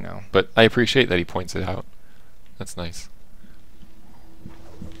agree. You know. But I appreciate that he points it out. That's nice.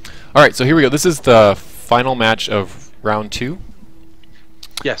 All right, so here we go. This is the final match of round 2.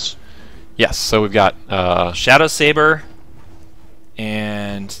 Yes. Yes. So we've got Shadow Saber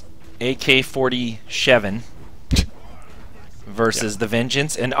and AK-47 versus the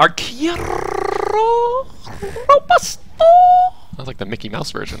Vengeance and Arquero Robusto. Sounds like the Mickey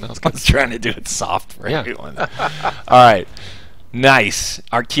Mouse version. That was I good. was trying to do it soft for Yeah. everyone. All right. Nice.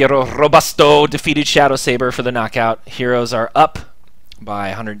 Arquero Robusto defeated Shadow Saber for the knockout. Heroes are up by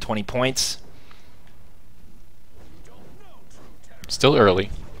 120 points. Still early.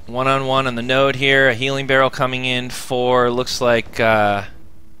 One-on-one on the node here. A healing barrel coming in for, looks like, all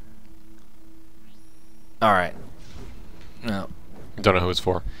right. No. Don't know who it's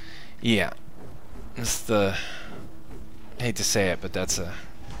for. Yeah. It's the... I hate to say it, but that's a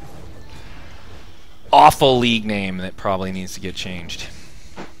awful league name that probably needs to get changed.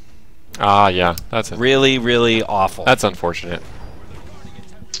 Ah, yeah. That's it. Really, really awful. That's unfortunate.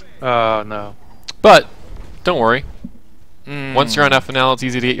 No. But don't worry. Once you're on FNL, it's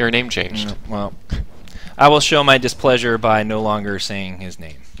easy to get your name changed. Well, I will show my displeasure by no longer saying his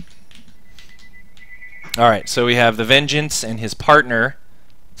name. All right, so we have the Vengeance and his partner.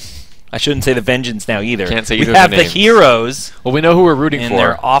 I shouldn't say the Vengeance now either. Can't say we either of have the the names. Heroes Well, we know who we're rooting in for.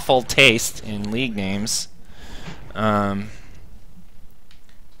 their awful taste in league names are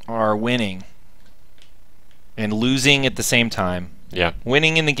winning and losing at the same time. Yeah.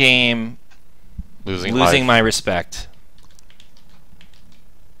 Winning in the game, Losing losing life. my respect.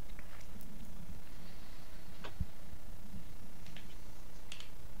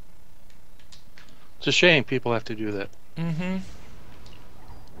 It's a shame people have to do that. Mm-hmm.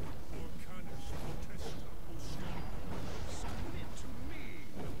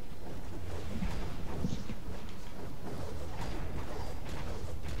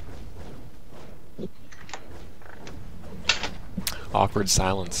 Awkward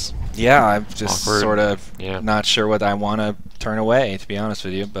silence. Yeah, I'm just Awkward. sort of Yeah. not sure what I want to turn away, to be honest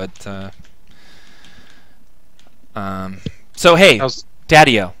with you. But so hey, How's-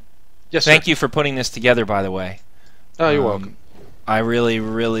 Daddy-O, Yes, thank sir. you for putting this together. By the way, Oh, you're welcome. I really,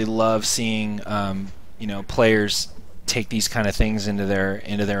 really love seeing players take these kind of things into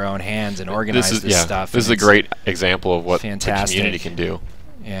their own hands and organize this stuff. This is and a it's great example of what fantastic. the community can do.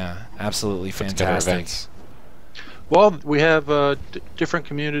 Yeah, absolutely Put together fantastic. events. Well, we have different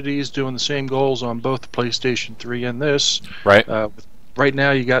communities doing the same goals on both the PlayStation 3 and this. Right? Right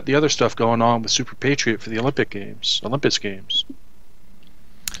now, you got the other stuff going on with Super Patriot for the Olympics Games.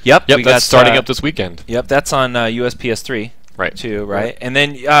 Yep, Yep, we that's got, starting up this weekend. Yep, that's on USPS3 Right. too, right? And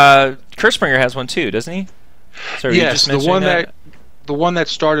then Kurtzspringer has one too, doesn't he? So are you Yes, just the mentioning one the one that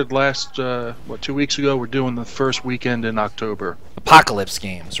started last 2 weeks ago. We're doing the first weekend in October. Apocalypse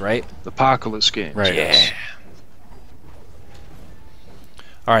Games, right? The Apocalypse Games. Right. Yeah.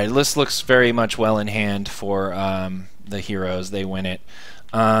 All right, this looks very much well in hand for the Heroes. They win it.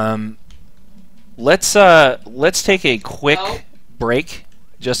 Let's take a quick break,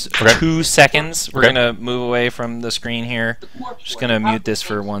 just Okay. 2 seconds. We're Okay. gonna move away from the screen here. Just gonna mute this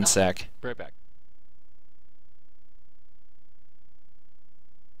for 1 sec. Be right back.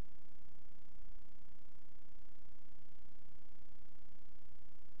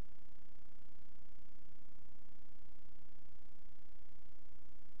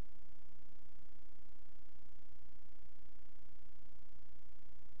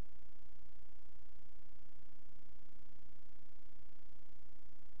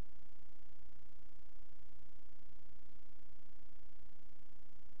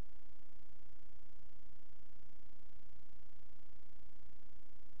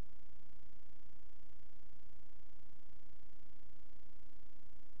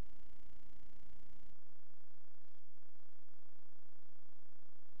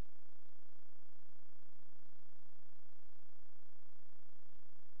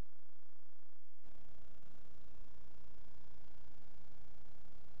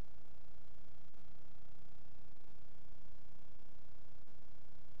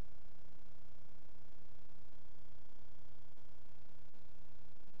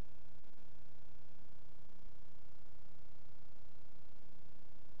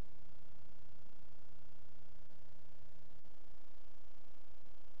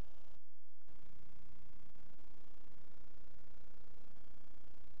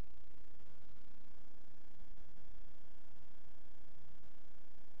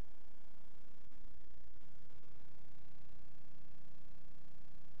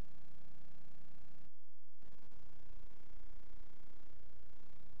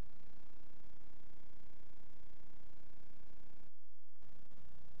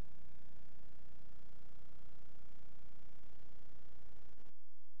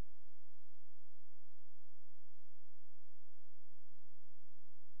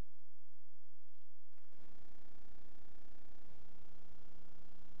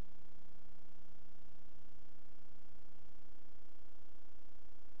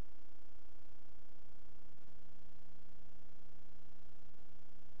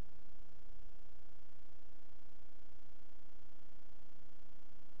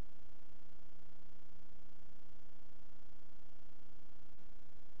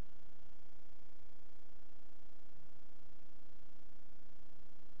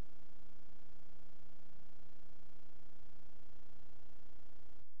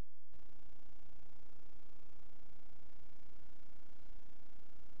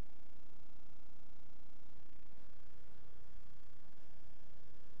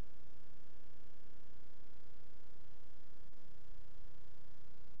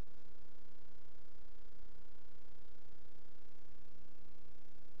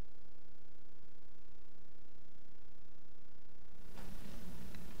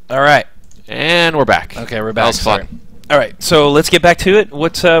 All right. And we're back. Okay, we're back. That was fun. All right, so let's get back to it.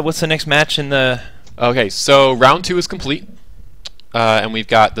 What's the next match in the... Okay, so round 2 is complete, and we've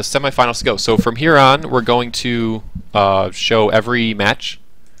got the semifinals to go. So from here on, we're going to show every match,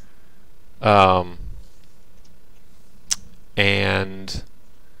 and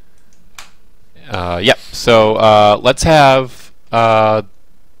yep. So let's have Mathlos,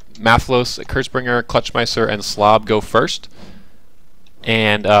 Kurzbringer, Clutchmeister, and Slob go first.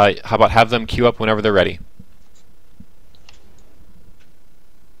 And how about have them queue up whenever they're ready.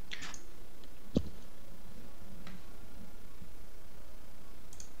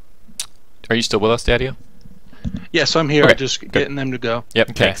 Are you still with us, Daddy-O? Yes, I'm here. Okay, Just good. getting them to go.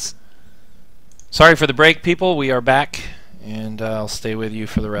 Yep, Okay. thanks. Sorry for the break, people. We are back, and I'll stay with you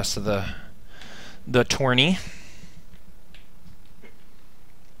for the rest of the tourney.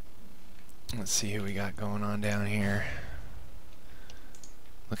 Let's see who we got going on down here.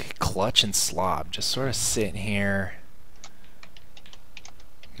 Look at Clutch and Slob just sort of sitting here.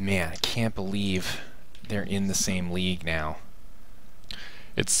 Man, I can't believe they're in the same league now.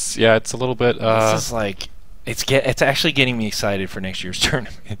 It's a little bit. This is like it's actually getting me excited for next year's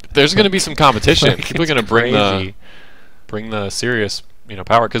tournament. There's going to be some competition. Like, People are it's going to bring the serious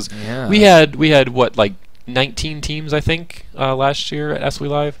power, because Yeah. we had what, like 19 teams I think last year at SW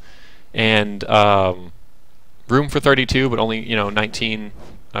Live, and room for 32, but only 19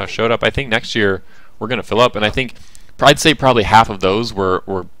 showed up. I think next year we're going to fill up, and I think I'd say probably half of those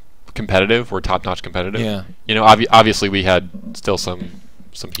were competitive, were top-notch competitive. Yeah. Obviously we had still some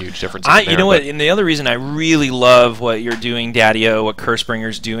huge differences. You know what? And the other reason I really love what you're doing, Daddy-O, what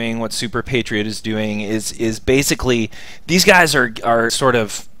Kurzbringer's doing, what Super Patriot is doing is basically these guys are sort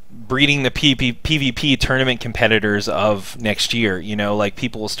of breeding the PvP tournament competitors of next year. Like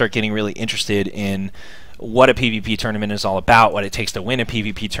people will start getting really interested in what a PvP tournament is all about, what it takes to win a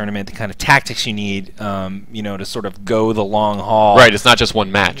PvP tournament, the kind of tactics you need, to sort of go the long haul. Right, it's not just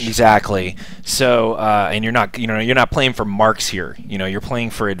one match. Exactly. So, and you're not playing for marks here. You're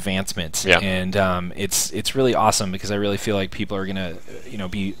playing for advancements. Yeah. And it's really awesome, because I really feel like people are gonna,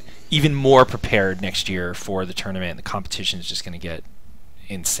 be even more prepared next year for the tournament. The competition is just gonna get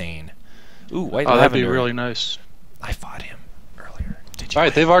insane. Ooh, White Oh, that'd be Lavender. really nice. I fought him earlier. Did you? All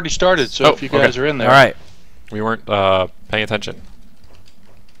right, they've already started, so Oh, if you guys okay. are in there. All right. We weren't paying attention.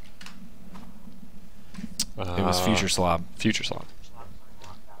 It was Future Slob. Future Slob.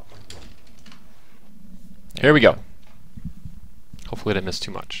 Here we go. Hopefully I didn't miss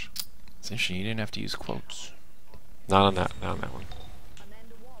too much. It's interesting. You didn't have to use quotes. Not on that one.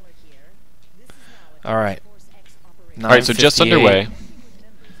 All right. All right, so just 9:58 underway.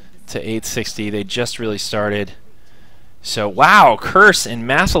 to 860. They just really started. So, wow, Curse and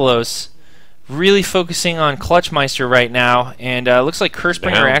Mathalos really focusing on Clutchmeister right now. And looks like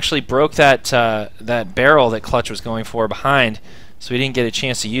Kurzbringer Damn. actually broke that barrel that Clutch was going for behind. So he didn't get a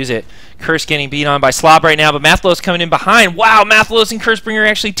chance to use it. Curse getting beat on by Slob right now, but Mathalos coming in behind. Wow, Mathalos and Kurzbringer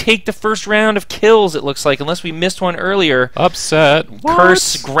actually take the first round of kills, it looks like, unless we missed one earlier. Upset.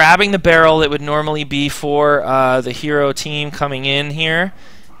 Curse grabbing the barrel that would normally be for the hero team coming in here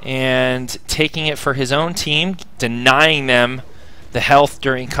and taking it for his own team, denying them the health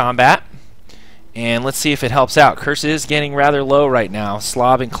during combat. And let's see if it helps out. Curse is getting rather low right now.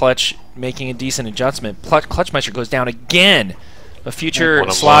 Slob and Clutch making a decent adjustment. Clutchmeister goes down again. A future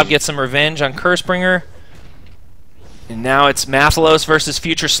Slob gets some revenge on Kurzbringer. And now it's Mathalos versus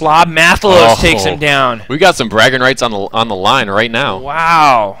future Slob. Mathalos takes him down. We got some bragging rights on the line right now.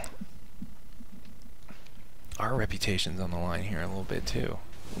 Wow. Our reputation's on the line here a little bit too.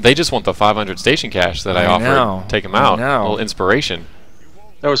 They just want the 500 station cash that I know. offered. Take them out. I know. A little inspiration.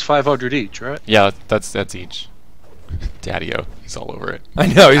 That was 500 each, right? Yeah, that's each. Daddy-O, he's all over it. I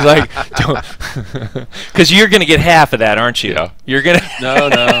know, he's like, because you're going to get half of that, aren't you? Yeah. You're going to...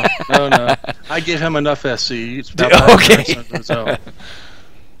 No. I give him enough SC. It's about 5% of his own.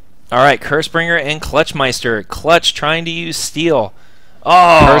 All right, Kurzbringer and Clutchmeister. Clutch trying to use Steel.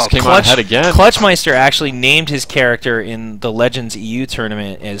 Oh, Curse came out ahead again. Clutchmeister actually named his character in the Legends EU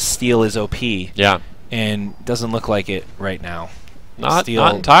tournament as Steel is OP. Yeah. And doesn't look like it right now. Not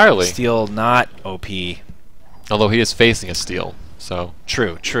entirely. Steel not OP. Although he is facing a steal, so.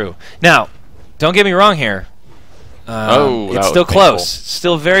 True. Now, don't get me wrong here. It's still close.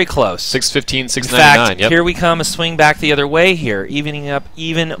 Still very close. 615, In 699. fact, Yep. here we come, a swing back the other way here, evening up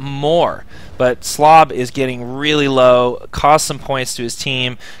even more. But Slob is getting really low, cost some points to his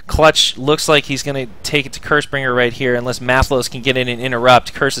team. Clutch looks like he's going to take it to Kurzbringer right here, unless Mathalos can get in and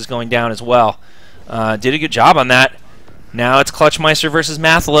interrupt. Curse is going down as well. Did a good job on that. Now it's Clutchmeister versus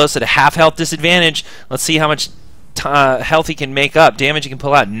Mathalos at a half-health disadvantage. Let's see how much health he can make up, damage he can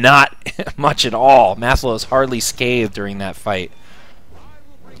pull out. Not much at all. Mathalos hardly scathed during that fight.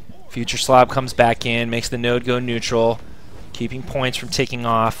 Future Slob comes back in, makes the node go neutral, keeping points from taking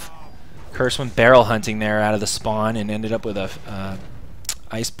off. Curse went barrel hunting there out of the spawn and ended up with a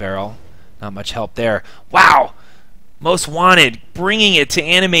ice barrel. Not much help there. Wow! Most Wanted bringing it to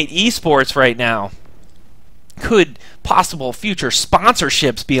Animate Esports right now. Could possible future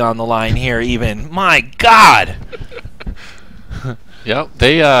sponsorships be on the line here even? My God! Yeah,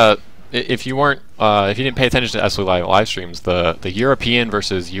 they if you weren't if you didn't pay attention to SW live streams, the European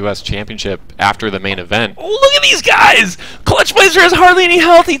versus US Championship after the main event. Oh, look at these guys! Clutchmeister has hardly any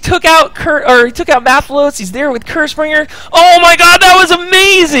health. He took out Mathalos. He's there with Cursebringer. Oh my God, that was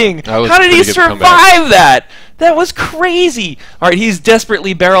amazing! How did he survive that? That was crazy. All right, he's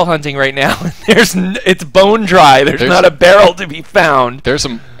desperately barrel hunting right now. It's bone dry. There's not a barrel to be found. There's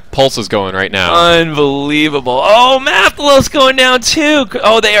some pulses going right now. Unbelievable. Oh, Mathalos going down too.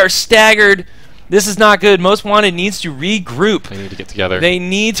 Oh, they are staggered. This is not good. Most Wanted needs to regroup. They need to get together. They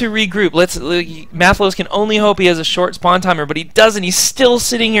need to regroup. Mathalos can only hope he has a short spawn timer, but he doesn't. He's still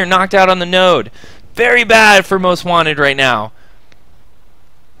sitting here knocked out on the node. Very bad for Most Wanted right now.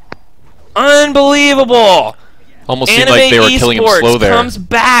 Unbelievable. Almost seemed like they were killing him slow there. Comes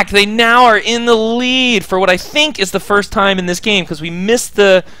back. They now are in the lead for what I think is the first time in this game because we missed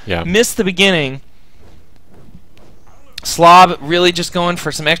the beginning. Slob really just going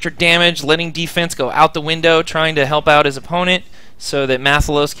for some extra damage, letting defense go out the window, trying to help out his opponent so that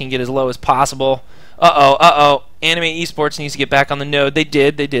Mathalos can get as low as possible. Uh-oh. Animate Esports needs to get back on the node. They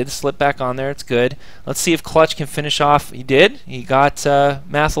did. Slip back on there. It's good. Let's see if Clutch can finish off. He did. He got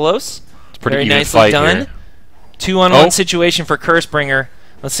Mathalos. It's pretty very even nicely fight done. Here. 2-on-1 situation for Cursebringer.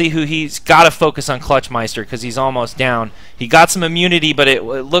 Let's see who he's got to focus on Clutchmeister because he's almost down. He got some immunity, but it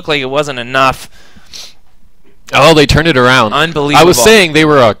looked like it wasn't enough. Oh, they turned it around. Unbelievable. I was saying they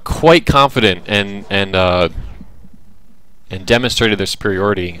were quite confident and demonstrated their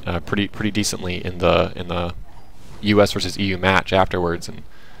superiority pretty decently in the U.S. versus EU match afterwards, and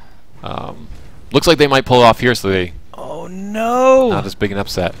looks like they might pull it off here. So they not as big an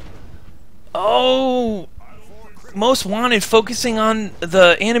upset. Oh. Most Wanted focusing on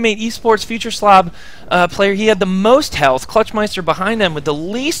the Animate Esports Future Slob player. He had the most health. Clutchmeister behind them with the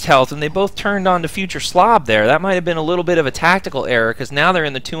least health, and they both turned on to Future Slob there. That might have been a little bit of a tactical error because now they're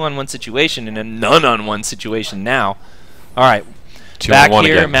in the 2-on-1 situation and a none-on-1 situation now. All right, back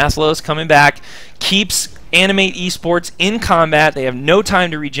here, again. Mathalos coming back. Keeps Animate Esports in combat. They have no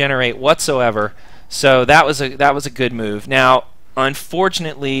time to regenerate whatsoever. So that was a good move. Now,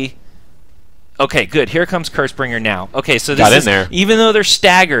 unfortunately. Okay, good. Here comes Cursebringer now. Okay, so this is, even though they're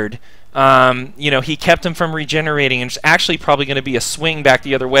staggered, he kept them from regenerating, and it's actually probably going to be a swing back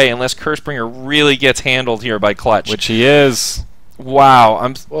the other way unless Cursebringer really gets handled here by Clutch. Which he is.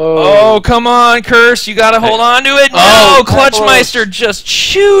 Wow. Oh, come on, Curse. You got to hold on to it. No, Clutchmeister just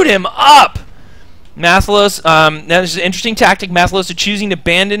chewed him up. Mathalos, that is an interesting tactic. Mathalos is choosing to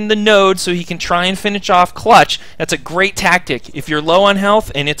abandon the node so he can try and finish off Clutch. That's a great tactic. If you're low on health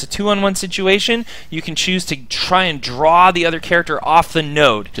and it's a 2-on-1 situation, you can choose to try and draw the other character off the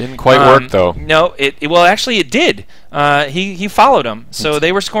node. Didn't quite work, though. No, well, actually, it did. He followed him, so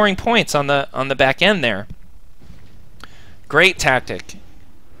they were scoring points on the back end there. Great tactic.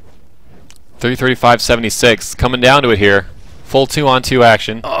 335.76, coming down to it here. Full 2-on-2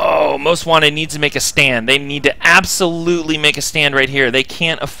 action. Oh, Most Wanted needs to make a stand. They need to absolutely make a stand right here. They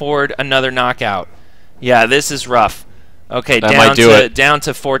can't afford another knockout. Yeah, this is rough. Okay, down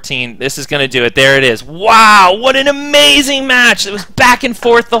to 14. This is going to do it. There it is. Wow, what an amazing match. It was back and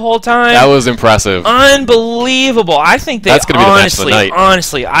forth the whole time. That was impressive. Unbelievable. I think that's going to be the match of the night.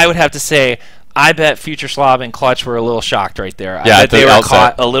 Honestly, I would have to say I bet Future Slob and Clutch were a little shocked right there. Yeah, I bet they were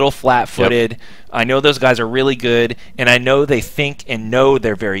caught a little flat-footed. Yep. I know those guys are really good, and I know they think and know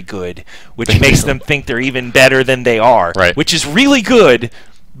they're very good, which makes them think they're even better than they are, which is really good,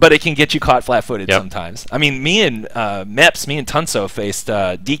 but it can get you caught flat-footed sometimes. I mean, me and Tunso faced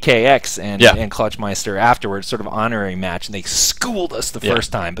DKX and Clutchmeister afterwards, sort of honorary match, and they schooled us the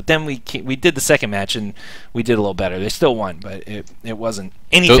first time. But then we did the second match, and we did a little better. They still won, but it wasn't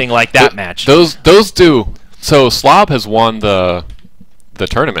anything like that match. Those two. So Slob has won the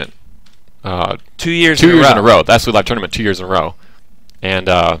tournament. 2 years in a row. That's the live tournament 2 years in a row. And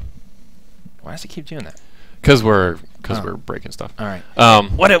why does he keep doing that? Because we're breaking stuff. All right.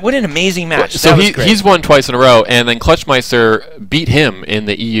 What an amazing match. So he's won twice in a row, and then Clutchmeister beat him in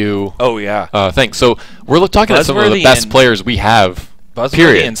the EU. Oh yeah. Thing. So we're talking about some of the best players we have.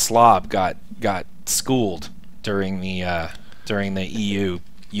 Buzzworthy and Slob got schooled during the EU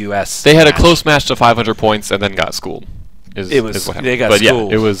U.S. They had a match. close match to 500 points and then got schooled. Is what happened. They got but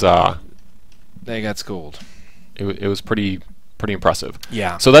schooled. Yeah, it was They got schooled. it was pretty impressive.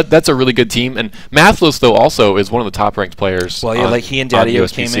 Yeah. So that's a really good team. And Mathlos though also is one of the top ranked players. Well, yeah, on, like he and on Daddy-O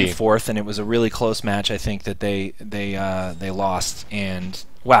USPC. came in fourth, and it was a really close match. I think that they lost. And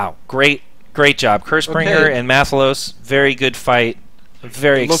wow, great job, Kurspringer Okay. and Mathalos. Very good fight.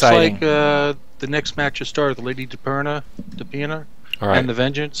 Very exciting. Looks like the next match has started. The Lady Dupina, All right. and the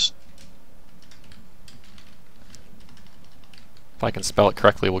Vengeance. If I can spell it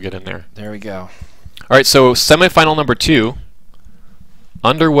correctly, we'll get in there. There we go. All right, so semifinal number 2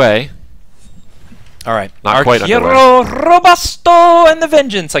 underway. All right. Not quite Archiero Robusto and the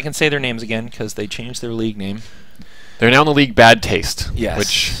Vengeance. I can say their names again because they changed their league name. They're now in the league Bad Taste. Yes.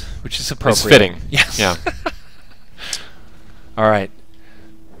 Which is Which appropriate. is fitting. Yes. Yeah. All right.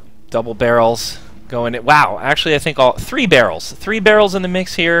 Double barrels going in. Wow. Actually, I think all 3 barrels. 3 barrels in the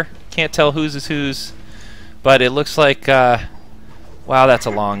mix here. Can't tell whose is whose. But it looks like, wow, that's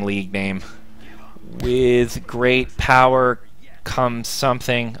a long league name. With great power comes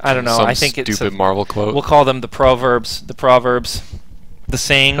something. I don't know. Some I think it's stupid Marvel quote. we'll call them the proverbs, the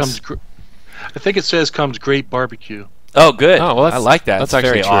sayings. I think it says comes great barbecue. Oh, good. Oh, well, I like that. that's It's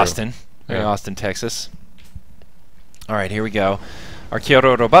very actually true. Austin. Very Yeah. Austin, Texas. All right, here we go.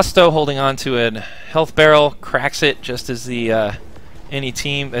 Archiero Robusto holding on to a health barrel, cracks it just as the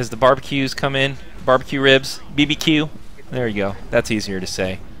as the barbecues come in. Barbecue ribs, BBQ. There you go. That's easier to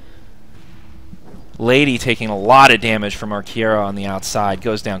say. Lady taking a lot of damage from Archiero on the outside,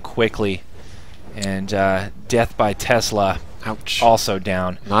 goes down quickly. And Death by Tesla Ouch. also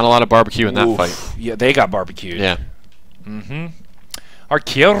down. Not a lot of barbecue in that Oof. fight. Yeah, they got barbecued. Yeah. Mm-hmm.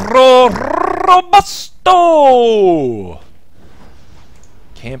 Archiero Robusto!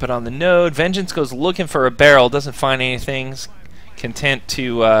 Camp it on the node. Vengeance goes looking for a barrel, doesn't find anything. Content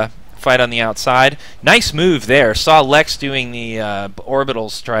to fight on the outside. Nice move there. Saw Lex doing the orbital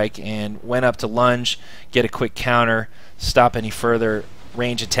strike and went up to lunge, get a quick counter, stop any further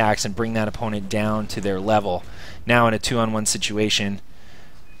range attacks, and bring that opponent down to their level. Now in a 2-on-1 situation,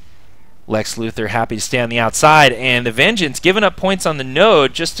 Lex Luthor happy to stay on the outside, and the Vengeance giving up points on the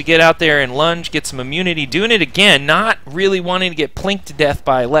node just to get out there and lunge, get some immunity, doing it again, not really wanting to get plinked to death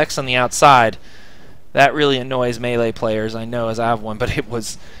by Lex on the outside. That really annoys melee players, I know, as I have one, but it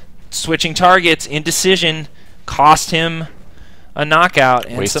was switching targets, indecision, cost him a knockout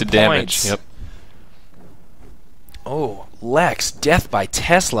and Wasted some damage. points. Yep. Oh, Lex, Death by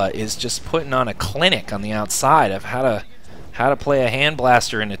Tesla is just putting on a clinic on the outside of how to play a hand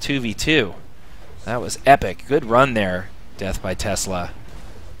blaster in a 2v2. That was epic. Good run there, Death by Tesla.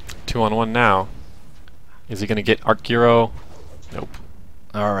 2-on-1 now. Is he going to get Archiero? Nope.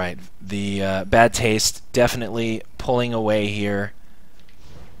 All right, the Bad Taste definitely pulling away here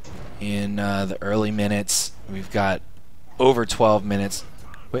in the early minutes. We've got over 12 minutes.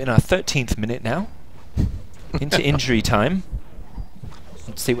 We're in our 13th minute now. Into injury time.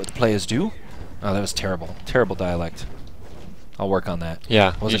 Let's see what the players do. Oh, that was terrible. Terrible dialect. I'll work on that.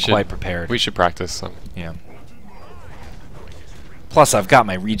 Yeah. Wasn't you should- quite prepared. We should practice some. Yeah. Plus, I've got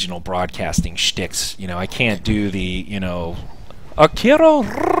my regional broadcasting shticks. You know, I can't do the, you know, Archiero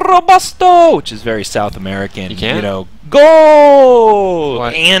Robusto, which is very South American. You can't? You know, go!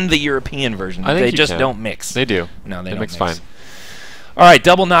 What? And the European version. I think They you just can. don't mix. They do. No, they It don't mix mix. fine. All right,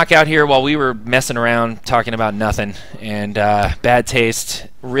 double knockout here while we were messing around talking about nothing. And Bad Taste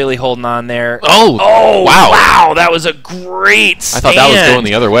really holding on there. Oh! Wow. Wow! That was a great stand. I thought that was going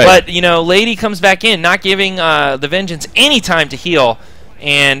the other way. But, you know, Lady comes back in, not giving the Vengeance any time to heal,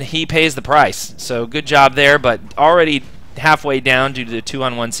 and he pays the price. So good job there, but already halfway down due to the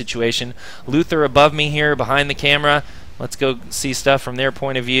 2-on-1 situation. Luthor above me here behind the camera. Let's go see stuff from their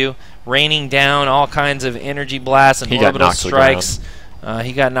point of view. Raining down all kinds of energy blasts and He got orbital knocked to the ground. strikes.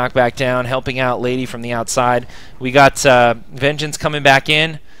 He got knocked back down, helping out Lady from the outside. We got Vengeance coming back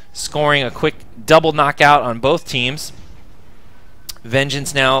in, scoring a quick double knockout on both teams.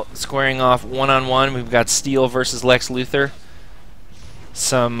 Vengeance now squaring off 1-on-1. We've got Steel versus Lex Luthor.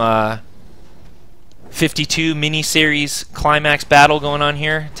 Some 52 mini-series climax battle going on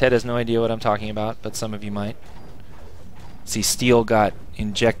here. Ted has no idea what I'm talking about, but some of you might. See, Steel got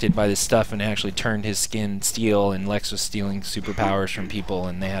injected by this stuff and actually turned his skin steel, and Lex was stealing superpowers from people,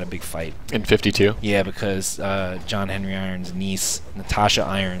 and they had a big fight. In 52? Yeah, because John Henry Irons' niece, Natasha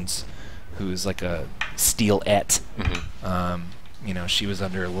Irons, who's like a steel-et, you know, she was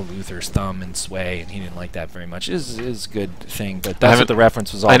under Luthor's thumb and sway, and he didn't like that very much. It is a good thing, but that's what the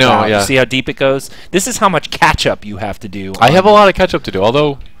reference was all I know, about. yeah. You see how deep it goes? This is how much catch-up you have to do. I have a lot of catch-up to do,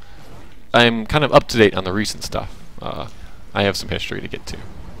 although I'm kind of up-to-date on the recent stuff. I have some history to get to.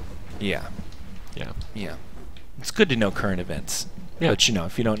 Yeah. Yeah. Yeah. It's good to know current events. Yeah. But, you know,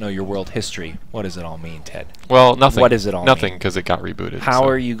 if you don't know your world history, what does it all mean, Ted? Well, nothing. What does it all Nothing, mean? because it got rebooted. How so.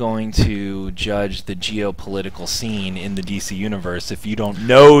 are you going to judge the geopolitical scene in the DC universe if you don't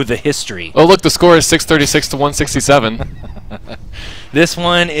know the history? Oh, look, the score is 636 to 167. This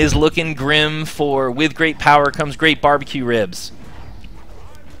one is looking grim for with great power comes great barbecue ribs.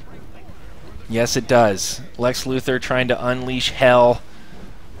 Yes, it does. Lex Luthor trying to unleash hell,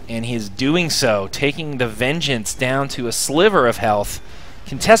 and he is doing so, taking the Vengeance down to a sliver of health,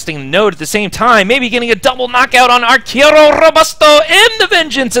 contesting the node at the same time, maybe getting a double knockout on Arquero Robusto and the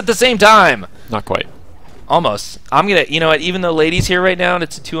Vengeance at the same time. Not quite. Almost. I'm going to, you know what, even though Lady's here right now and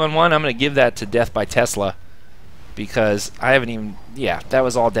it's a 2-on-1, I'm going to give that to Death by Tesla, because I haven't even, yeah, that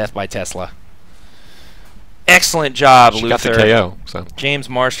was all Death by Tesla. Excellent job, She Luthor. got the KO. So. James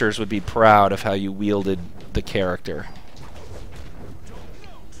Marsters would be proud of how you wielded the character.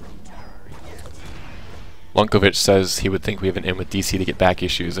 Lunkovic says he would think we have an in with DC to get back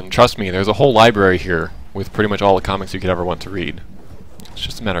issues, and trust me, there's a whole library here with pretty much all the comics you could ever want to read. It's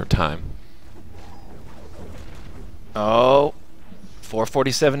just a matter of time. Oh,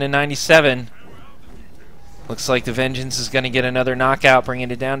 447 to 97. Looks like the Vengeance is going to get another knockout,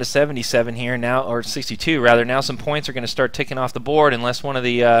 bringing it down to 77 here now, or 62 rather. Now some points are going to start ticking off the board unless one of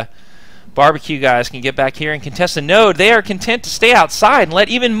the barbecue guys can get back here and contest a node. They are content to stay outside and let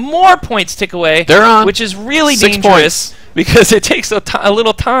even more points tick away. They're on. Which is really 6 dangerous points. because it takes a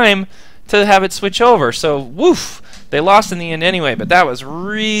little time to have it switch over. So, woof. They lost in the end anyway, but that was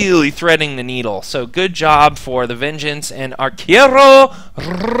really threading the needle. So good job for the Vengeance and Arquero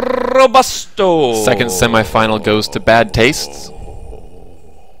Robusto. Second semifinal goes to Bad Tastes.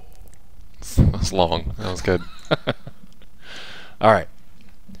 That was long. That was good. All right.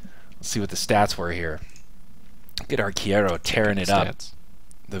 Let's see what the stats were here. Look at Arquero tearing it up. Stats.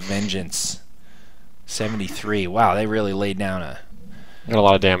 The Vengeance, 73. Wow, they really laid down a Got a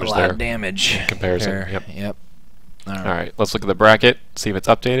lot of damage lot there. of damage in comparison. there. Yep. Yep. All right. All right, let's look at the bracket, see if it's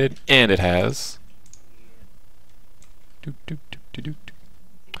updated, and it has.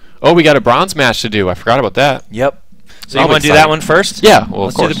 Oh, we got a bronze match to do. I forgot about that. Yep. So I'll you be want to do excited. that one first? Yeah, well,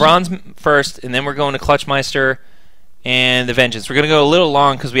 Let's of course. do the bronze first, and then we're going to Clutchmeister and the Vengeance. We're going to go a little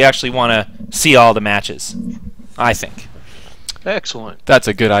long because we actually want to see all the matches, I think. Excellent. That's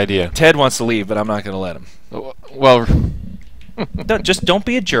a good idea. Ted wants to leave, but I'm not going to let him. Well, No, just don't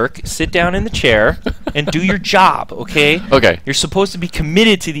be a jerk. Sit down in the chair and do your job, okay? okay. You're supposed to be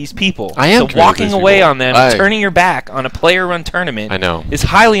committed to these people. I am So committed to walking these away people. on them, I- turning your back on a player-run tournament I know. is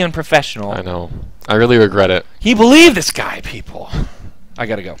highly unprofessional. I know. I really regret it. He believed this guy, people. I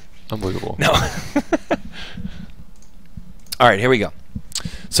gotta go. Unbelievable. No. All right, here we go.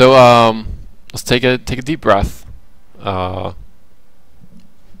 So, let's take a deep breath. Who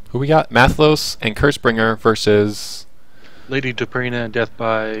we got? Mathlos and Cursebringer versus Lady Duprina and Death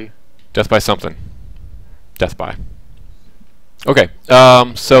by... Death by something. Death by. Okay.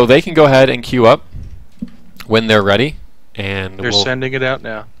 So they can go ahead and queue up when they're ready, and They're we'll sending it out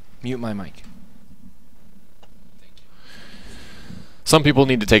now. Mute my mic. Some people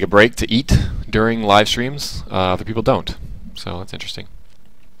need to take a break to eat during live streams. Other people don't. So that's interesting.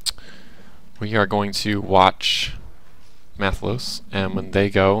 We are going to watch Mathlos, and when they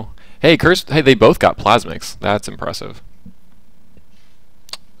go, hey, hey, they both got Plasmix. That's impressive.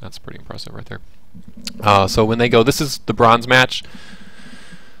 That's pretty impressive right there. So when they go, this is the bronze match.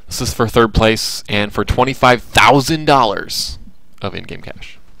 This is for third place and for $25,000 of in-game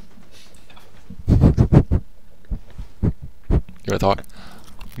cash. You want to talk?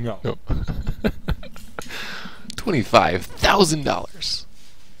 No. No. $25,000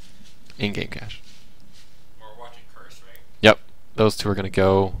 in-game cash. We're watching Curse, right? Yep. Those two are going to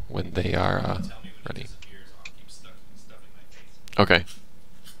go when they are ready. Okay.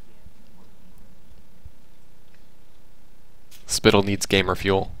 Spittle needs gamer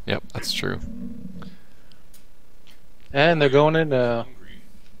fuel. Yep, that's true. And they're going in now.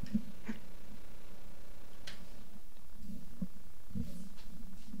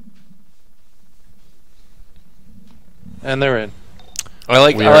 And they're in. I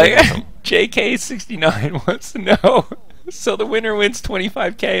like We already got them. JK69 wants to know. So the winner wins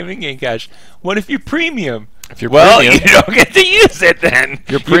 25K of in-game cash. What if you're premium? If you're Well, premium, you don't get to use it then.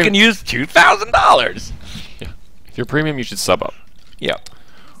 You're You can use $2,000. if you're premium, you should sub up. Yep.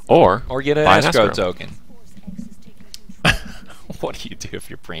 Or Or get an buy an escrow escrow. token. What do you do if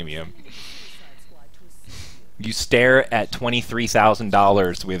you're premium? You stare at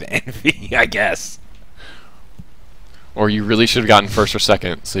 $23,000 with envy, I guess. Or you really should have gotten first or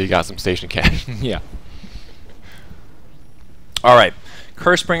second, so you got some station cash. Yeah. All right.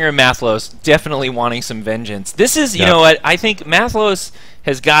 Cursebringer and Mathlos definitely wanting some vengeance. This is, you Yep. know what, I think Mathlos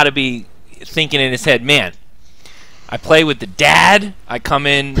has got to be thinking in his head, man, I play with the dad, I come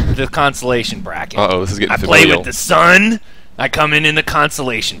in the consolation bracket. Uh-oh, this is getting I play familial. with the son, I come in the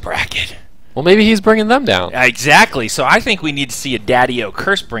consolation bracket. Well, maybe he's bringing them down. Exactly. So I think we need to see a Daddy-O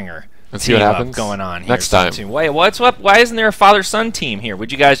Cursebringer Let's see what team up happens going on here next time. soon. Wait, what's up? Why isn't there a father-son team here?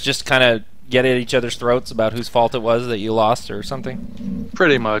 Would you guys just kind of get at each other's throats about whose fault it was that you lost or something?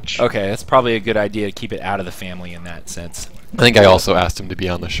 Pretty much. Okay, that's probably a good idea to keep it out of the family in that sense. I think I also asked him to be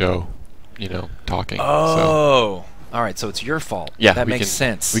on the show, you know, talking. So. Oh. All right, so it's your fault. Yeah, that we makes can,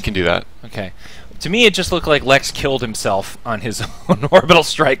 sense. We can do that. Okay. To me, it just looked like Lex killed himself on his own orbital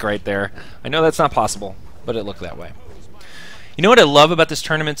strike right there. I know that's not possible, but it looked that way. You know what I love about this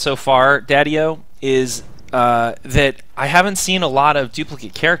tournament so far, Daddy-O, is that I haven't seen a lot of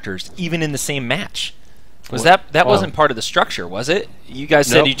duplicate characters, even in the same match. Was that wasn't part of the structure, was it? You guys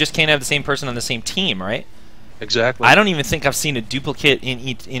said Nope. you just can't have the same person on the same team, right? Exactly. I don't even think I've seen a duplicate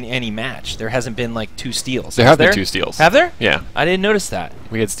in any match. There hasn't been like 2 steals. There Has have been 2 steals. Have there? Yeah. I didn't notice that.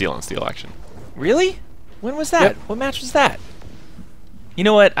 We had steal on steal action. Really? When was that? Yep. What match was that? You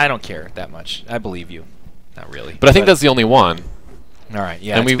know what? I don't care that much. I believe you. Not really. But I think that's the only one. all right.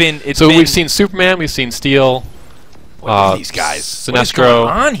 Yeah. And It's so been, we've seen Superman, we've seen Steel. what are these guys? Sinestro. What is going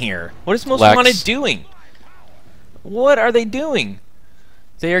on here? What is Most Lex. Wanted doing? What are they doing?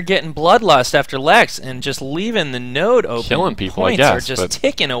 They are getting bloodlust after Lex and just leaving the node open. Killing people, I Points guess, are just but-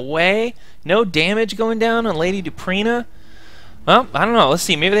 ticking away. No damage going down on Lady Duprina. Well, I don't know. Let's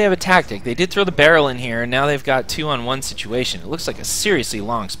see. Maybe they have a tactic. They did throw the barrel in here, and now they've got 2-on-1 situation. It looks like a seriously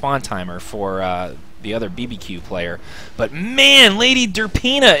long spawn timer for the other BBQ player. But man, Lady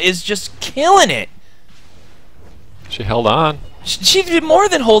Duprina is just killing it. She held on. She did more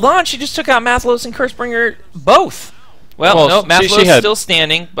than hold on. She just took out Mathlos and Cursebringer both. Well, Well, no, she Mathlos had- still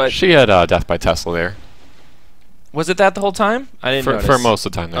standing, but She had Death by Tesla there. was it that the whole time? I didn't notice. For most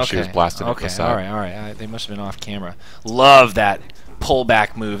of the time, though, she was blasted Okay, at the side. all right. They must have been off camera. Love that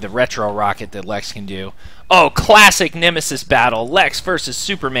pullback move, the retro rocket that Lex can do. Oh, classic Nemesis battle, Lex versus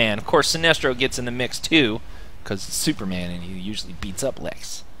Superman. Of course, Sinestro gets in the mix too, because it's Superman and he usually beats up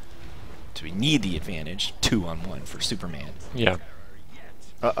Lex. So we need the advantage, 2-on-1 for Superman. Yeah.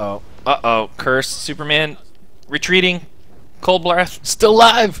 Uh-oh. Curse. Superman retreating. Cold breath. Still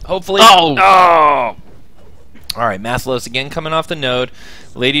alive. Hopefully. Oh! All right, Mathlos again coming off the node.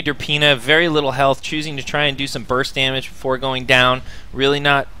 Lady Duprina, very little health, choosing to try and do some burst damage before going down. Really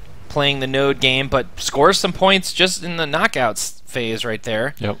not playing the node game, but scores some points just in the knockouts phase right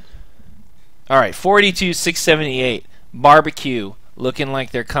there. Yep. All right, 42-678. Barbecue looking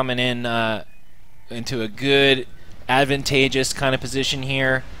like they're coming in into a good, advantageous kind of position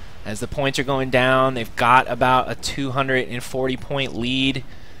here. As the points are going down, they've got about a 240-point lead.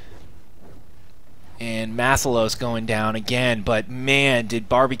 And Mathalos going down again, but man, did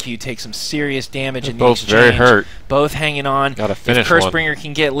Barbecue take some serious damage in the Both exchange. very hurt. Both hanging on. Gotta finish if Cursebringer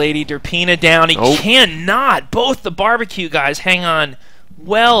can get Lady Duprina down, he Nope. cannot. Both the Barbecue guys hang on.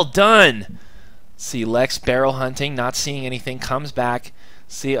 Well done. See Lex barrel hunting, not seeing anything, comes back.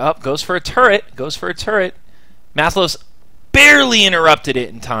 See, up, goes for a turret. Mathalos barely interrupted it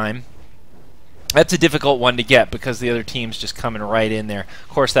in time. That's a difficult one to get because the other team's just coming right in there. Of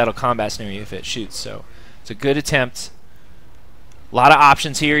course, that'll combat snare you if it shoots, so it's a good attempt. A lot of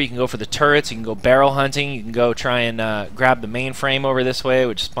options here. You can go for the turrets. You can go barrel hunting. You can go try and grab the mainframe over this way,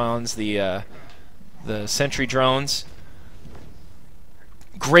 which spawns the sentry drones.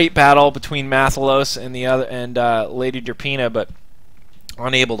 Great battle between Mathalos and the other and Lady Duprina, but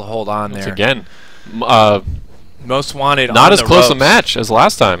unable to hold on Once there. again, Most Wanted not on as the close a ropes. match as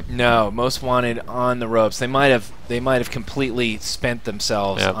last time. No, Most Wanted on the ropes. They might have completely spent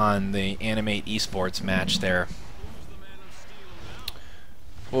themselves Yep. on the Animate Esports match there.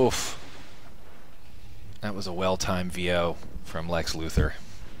 Oof. That was a well-timed VO from Lex Luthor.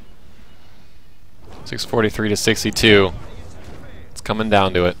 643-62. It's coming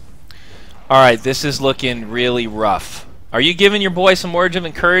down to it. All right, this is looking really rough. Are you giving your boy some words of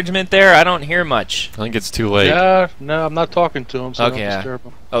encouragement there? I don't hear much. I think it's too late. Yeah, no, I'm not talking to him, so Okay. don't disturb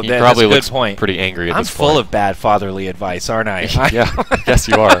him. Oh, He that's probably a good looks point. pretty angry at I'm this full point. of bad fatherly advice, aren't I? Yeah, I guess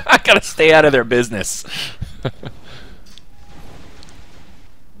you are. I gotta stay out of their business.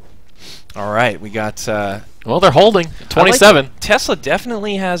 All right, we got. Well, they're holding. I like 27. that Tesla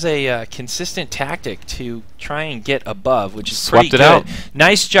definitely has a consistent tactic to try and get above, which is Swept pretty it good. out.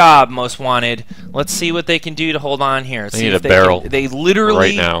 Nice job, Most Wanted. Let's see what they can do to hold on here. They See need if a barrel They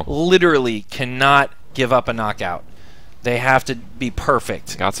literally, right now. literally cannot give up a knockout. They have to be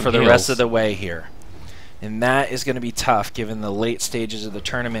perfect Got some for the heals. rest of the way here. And that is going to be tough given the late stages of the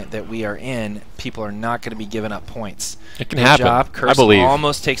tournament that we are in. People are not going to be giving up points. It can happen. Job. Curse I believe.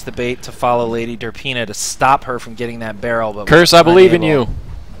 almost takes the bait to follow Lady Derpina to stop her from getting that barrel. But Curse, I believe in you.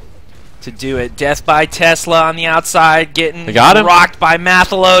 To do it. Death by Tesla on the outside, getting They got him. rocked by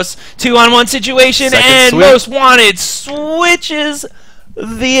Mathalos. 2-on-1 situation, Second and sweep. Most Wanted switches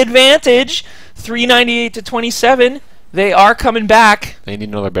the advantage. 398 to 27. They are coming back. They need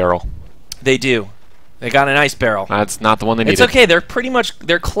another barrel. They do. They got a nice barrel. That's not the one they needed. It's okay. They're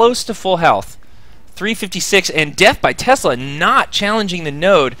they're close to full health. 356, and Death by Tesla not challenging the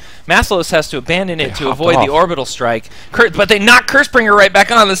node. Mathalos has to abandon it to avoid the orbital strike. But they knock Cursebringer right back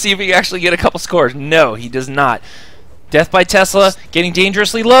on. Let's see if he can actually get a couple scores. No, he does not. Death by Tesla getting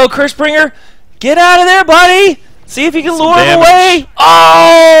dangerously low. Cursebringer, get out of there, buddy. See if you can lure him away.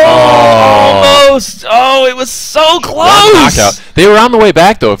 Oh, almost. Oh, it was so close. Knockout. They were on the way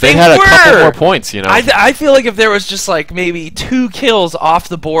back, though. If they had a couple more points, you know. I feel like if there was just like maybe 2 kills off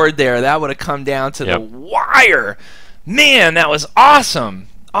the board there, that would have come down to the wire. Man, that was awesome.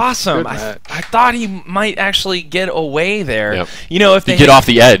 Awesome. I thought he might actually get away there. Yep. You know, if they get off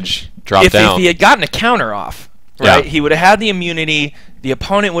the edge, drop down. If he had gotten a counter off, right, he would have had the immunity. The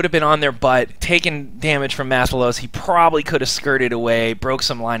opponent would have been on their butt, taking damage from Mathalos. He probably could have skirted away, broke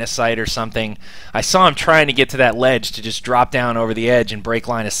some line of sight or something. I saw him trying to get to that ledge to just drop down over the edge and break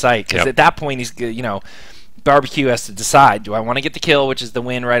line of sight. Because at that point, he's, you know, Barbecue has to decide: do I want to get the kill, which is the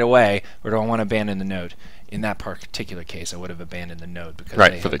win right away, or do I want to abandon the node? In that particular case, I would have abandoned the node because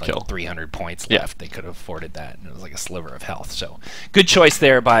they had like 300 points left. They could have afforded that, and it was like a sliver of health. So, good choice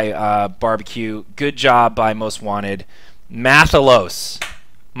there by Barbecue. Good job by Most Wanted. Mathalos,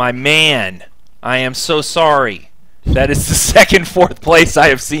 my man, I am so sorry. That is the second 4th place I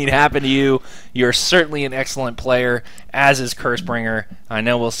have seen happen to you. You're certainly an excellent player, as is Cursebringer. I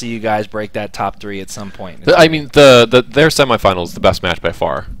know we'll see you guys break that top 3 at some point. I mean, their semifinal is the best match by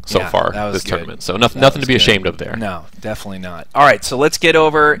far so far this tournament. So nothing to be ashamed of there. No, definitely not. All right, so let's get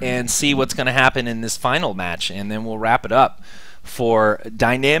over and see what's going to happen in this final match, and then we'll wrap it up for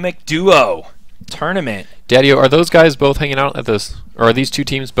Dynamic Duo Tournament. Daddy-O, are those guys both hanging out at this, or are these 2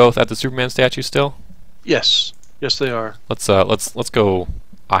 teams both at the Superman statue still? Yes. Yes, they are. Let's go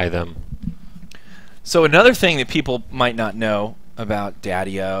eye them. So another thing that people might not know about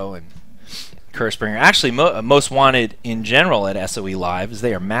Daddy-O and Cursebringer, actually Most Wanted in general at SOE Live, is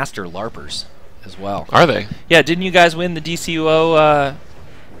they are master LARPers as well. Are they? Yeah, didn't you guys win the DCUO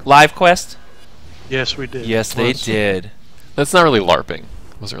live quest? Yes, we did. Yes, they did. That's not really LARPing.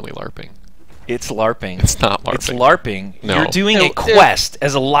 It wasn't really LARPing. It's LARPing. It's not LARPing. It's LARPing. No. You're doing a quest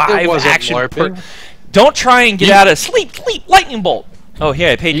as a live action. LARPing. Don't try and get out of sleep, lightning bolt. Oh,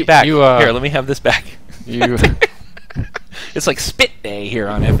 here, I paid you back. Here, let me have this back. It's like spit day here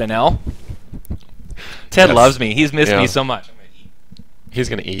on FNL. Ted loves me. He's missed me so much. He's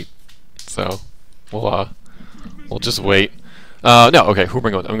gonna eat. So we'll just wait. No, okay. Who am I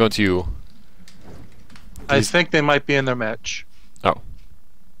going? I'm going to. I think they might be in their match.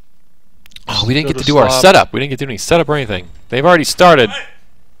 Oh, we didn't get to do our setup. We didn't get to do any setup or anything. They've already started.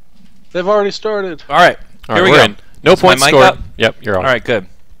 They've already started. All right. Here we go. In. No points scored. Up? Yep, you're on. All right, good. A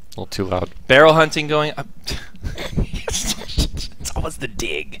little too loud. Barrel hunting going up. It's always the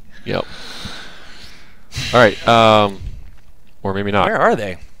dig. Yep. All right. Or maybe not. Where are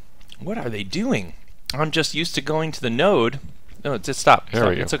they? What are they doing? I'm just used to going to the node. No, just stop. There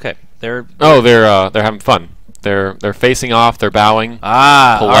we go. It's okay. They're having fun. They're facing off. They're bowing.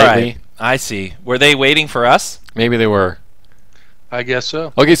 Politely. All right. I see. Were they waiting for us? Maybe they were. I guess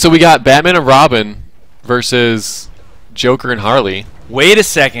so. Okay, so we got Batman and Robin versus Joker and Harley. Wait a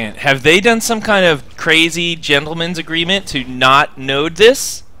second. Have they done some kind of crazy gentleman's agreement to not node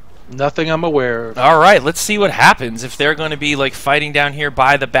this? Nothing I'm aware of. All right, let's see what happens if they're going to be like fighting down here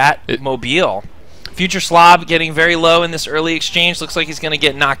by the Batmobile. Future Slob getting very low in this early exchange. Looks like he's going to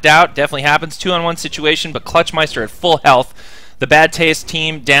get knocked out. Definitely happens. 2-on-1 situation, but Clutchmeister at full health. The Bad Taste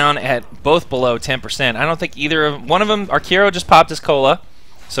team down at both below 10%. I don't think either of one of them. Arquero just popped his cola,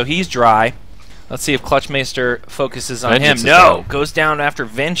 so he's dry. Let's see if Clutchmeister focuses on him. No, goes down after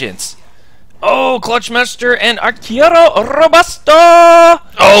Vengeance. Oh, Clutchmeister and Arquero Robusto. Oh,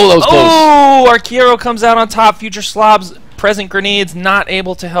 that was close. Oh, Arquero comes out on top. Future Slob's present grenades not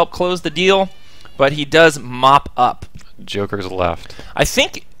able to help close the deal, but he does mop up. Joker's left. I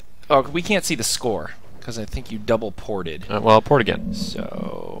think. Oh, we can't see the score. Because I think you double ported. Well, I'll port again.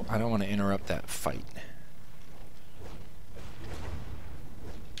 So I don't want to interrupt that fight.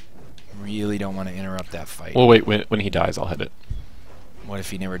 Really don't want to interrupt that fight. Well, wait. When he dies, I'll hit it. What if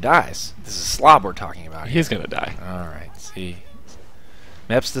he never dies? This is Slob we're talking about. He's gonna die. All right. See,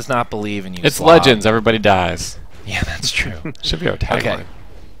 Meps does not believe in you. It's Slob. Legends. Everybody dies. Yeah, that's true. Should be our tagline. Okay.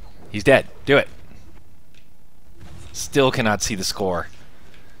 He's dead. Do it. Still cannot see the score.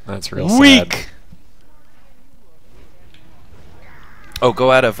 That's real Weak. sad. Oh,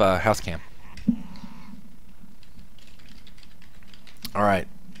 go out of house cam. All right.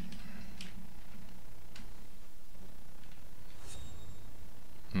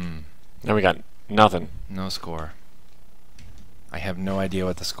 Now we got nothing. No score. I have no idea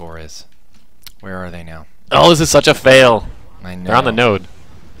what the score is. Where are they now? Oh, this is such a fail. I know. They're on the node.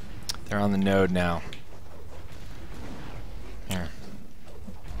 They're on the node now. Here.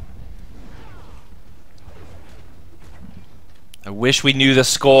 I wish we knew the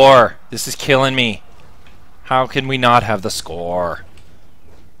score. This is killing me. How can we not have the score?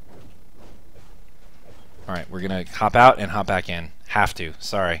 Alright, we're going to hop out and hop back in. Have to.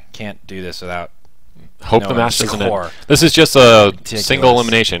 Sorry. Can't do this without... Hope the knowing match doesn't score. end. This is just a Ridiculous. single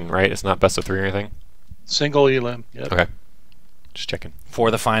elimination, right? It's not best of 3 or anything? Single elim. Yep. Okay. Just checking. For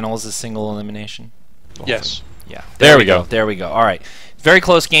the finals, a single elimination. Yes. Yeah. There we go. There we go. All right. Very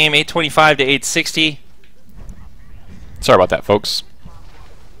close game, 825 to 860. Sorry about that, folks.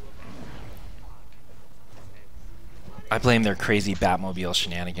 I blame their crazy Batmobile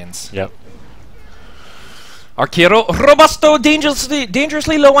shenanigans. Yep. Arquero Robusto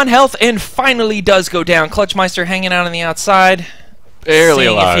dangerously low on health and finally does go down. Clutchmeister hanging out on the outside. Barely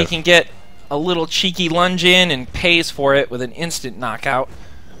seeing alive. if he can get a little cheeky lunge in and pays for it with an instant knockout.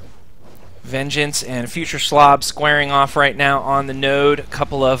 Vengeance and Future Slob squaring off right now on the node. A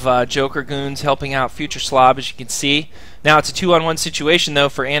couple of Joker goons helping out Future Slob, as you can see. Now it's a 2-on-1 situation, though,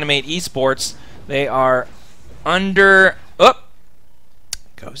 for Animate Esports. They are under... Oh!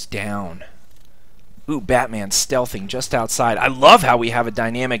 Goes down. Ooh, Batman stealthing just outside. I love how we have a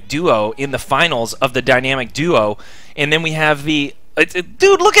dynamic duo in the finals of the dynamic duo. And then we have the...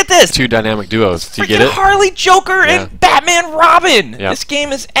 dude, look at this! 2 dynamic duos. Do you get Freaking it? Harley Joker Yeah. and Batman Robin! Yeah. This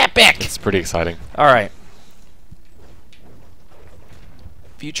game is epic! It's pretty exciting. Alright.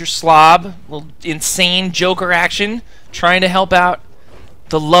 Future Slob, little insane Joker action, trying to help out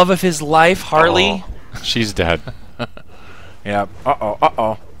the love of his life, Harley. Oh, she's dead. Yeah.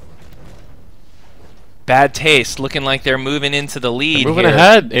 Uh-oh. Bad taste, looking like they're moving into the lead. Moving here.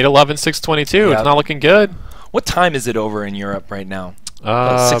 ahead. 8-11, 6-22. Yep. It's not looking good. What time is it over in Europe right now?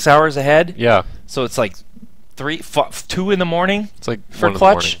 6 hours ahead? Yeah. So it's like 2 in the morning It's like for 1 in the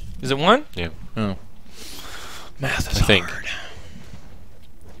Clutch? morning. Is it 1? Yeah. Oh. Math is I think. hard.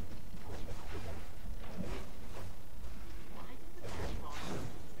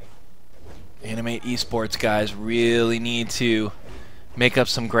 Animate Esports guys really need to make up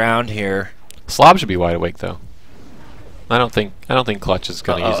some ground here. Slob should be wide awake though. I don't think Clutch is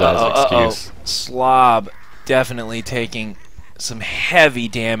going to use that as an excuse. Slob definitely taking some heavy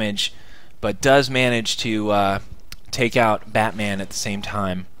damage, but does manage to take out Batman at the same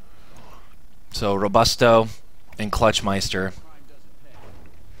time. So Robusto and Clutchmeister.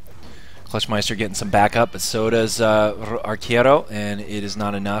 Clutchmeister getting some backup, but so does Arquero, and it is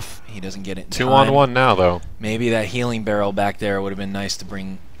not enough. He doesn't get it in 2 time. on 1 now though. Maybe that healing barrel back there would have been nice to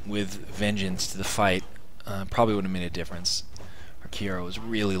bring with Vengeance to the fight. Probably would have made a difference. Arquero was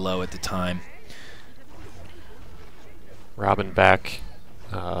really low at the time. Robin back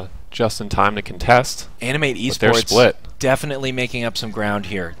just in time to contest. Animate But they're Esports split. definitely making up some ground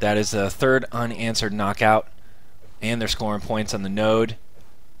here. That is the 3rd unanswered knockout, and they're scoring points on the node.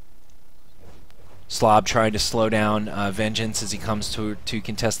 Slob trying to slow down Vengeance as he comes to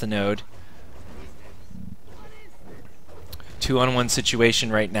contest the node. 2-on-1 situation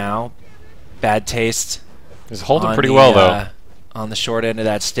right now. Bad taste. He's holding on pretty the, well though. On the short end of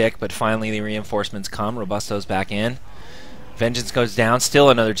that stick, but finally the reinforcements come. Robusto's back in. Vengeance goes down. Still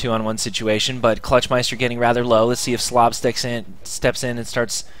another 2-on-1 situation, but Clutchmeister getting rather low. Let's see if Slob steps in and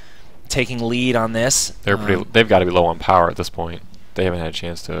starts taking lead on this. They're pretty. They've got to be low on power at this point. They haven't had a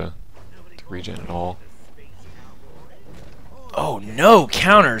chance to regen at all. Oh no,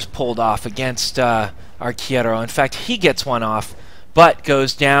 counters pulled off against Arquero. In fact, he gets one off, but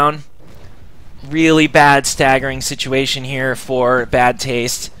goes down. Really bad staggering situation here for Bad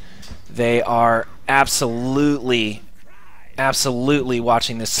Taste. They are absolutely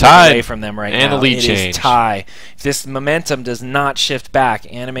watching this slip Tied. away from them right And now. a lead It change. is tie. If this momentum does not shift back,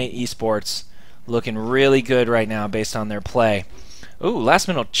 Animate Esports looking really good right now based on their play. Ooh, last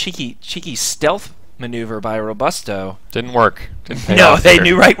minute cheeky stealth maneuver by Robusto. Didn't work. Didn't pay No, off they here.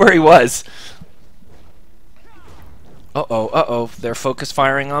 knew right where he was. Uh-oh. They're focus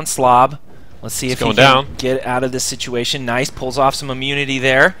firing on Slob. Let's see if he going can down. get out of this situation. Nice, pulls off some immunity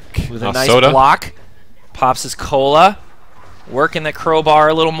there with a nice soda. block. Pops his cola. Working the crowbar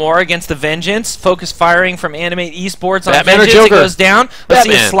a little more against the Vengeance. Focus firing from Animate Esports on Batman or Vengeance. It Joker? goes down. Let's see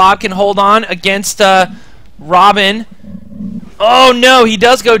if Batman. Slob can hold on against Robin. Oh no, he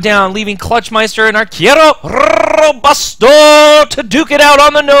does go down, leaving Clutchmeister and Arquero Robusto to duke it out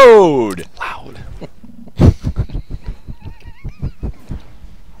on the node. Loud.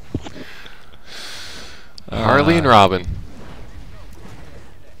 Harley and Robin.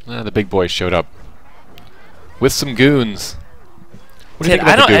 The big boys showed up with some goons. What do you Ted,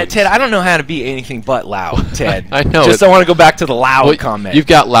 think about the goons? Ted, I don't know how to be anything but loud, Ted. I know. Just don't want to go back to the loud comment. You've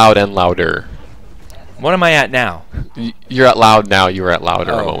got loud and louder. What am I at now? You're at loud now. You were at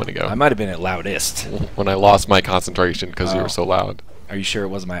louder a moment ago. I might have been at loudest. When I lost my concentration because you were so loud. Are you sure it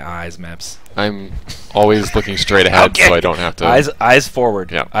was my eyes, Meps? I'm always looking straight ahead, so I don't have to. Eyes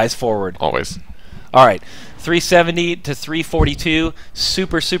forward. Yeah. Eyes forward. Always. All right. 370 to 342.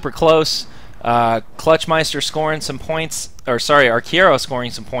 Super close. Clutchmeister scoring some points. Or sorry, Arquero scoring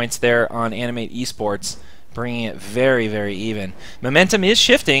some points there on Animate Esports, bringing it very even. Momentum is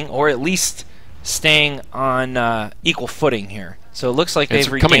shifting, or at least staying on equal footing here. So it looks like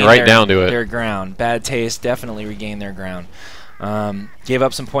they've regained their ground. Bad Taste definitely regained their ground. Gave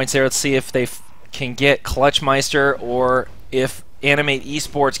up some points there. Let's see if they can get Clutchmeister or if Animate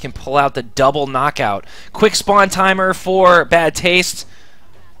Esports can pull out the double knockout. Quick spawn timer for Bad Taste.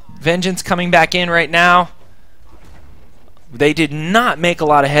 Vengeance coming back in right now. They did not make a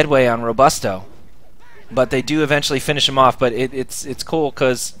lot of headway on Robusto, but they do eventually finish him off. But it's cool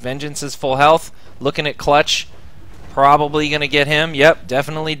because Vengeance is full health. Looking at Clutch, probably going to get him. Yep,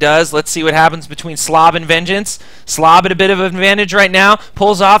 definitely does. Let's see what happens between Slob and Vengeance. Slob at a bit of an advantage right now.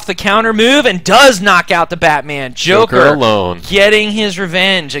 Pulls off the counter move and does knock out the Batman. Joker alone. Getting his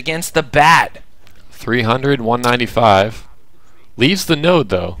revenge against the Bat. 300, 195. Leaves the node,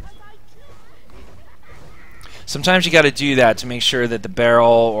 though. Sometimes you got to do that to make sure that the barrel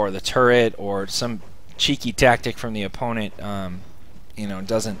or the turret or some cheeky tactic from the opponent,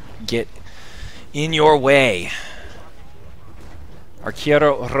 doesn't get in your way.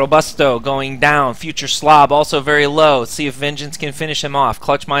 Arquero Robusto going down. Future Slob also very low. Let's see if Vengeance can finish him off.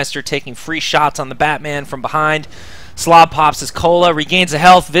 Clutchmeister taking free shots on the Batman from behind. Slob pops his cola, regains the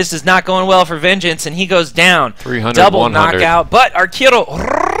health. This is not going well for Vengeance, and he goes down. 300, double 100. knockout, but Arquero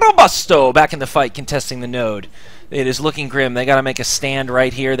Robusto back in the fight, contesting the node. It is looking grim. They got to make a stand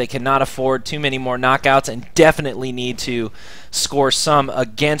right here. They cannot afford too many more knockouts and definitely need to score some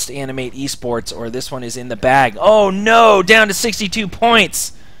against Animate Esports, or this one is in the bag. Oh no, down to 62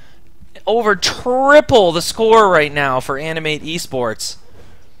 points. Over triple the score right now for Animate Esports.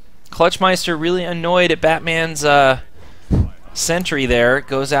 Clutchmeister really annoyed at Batman's sentry there.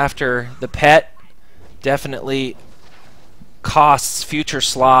 Goes after the pet. Definitely costs Future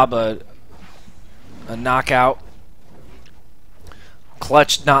Slob a knockout.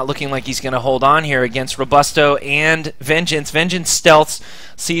 Clutch not looking like he's going to hold on here against Robusto and Vengeance. Vengeance stealths.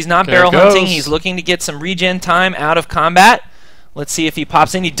 See, he's not barrel hunting. He's looking to get some regen time out of combat. Let's see if he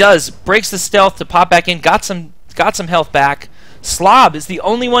pops in. He does. Breaks the stealth to pop back in. Got some health back. Slob is the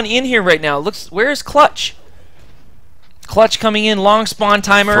only one in here right now. Where's Clutch? Clutch coming in. Long spawn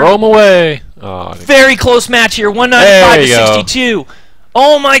timer. Throw him away. Oh, very close match here. 195 to 62.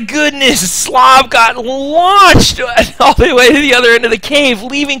 Oh my goodness, Slob got launched all the way to the other end of the cave,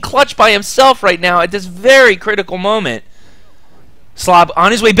 leaving Clutch by himself right now at this very critical moment. Slob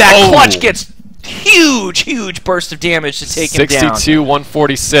on his way back. Oh. Clutch gets huge burst of damage to take him down. 62,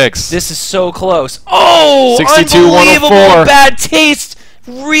 146. This is so close. Oh, 62, unbelievable 104. Bad Taste.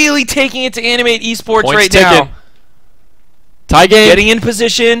 Really taking it to Animate Esports Points right taken. now. Tie game. Getting in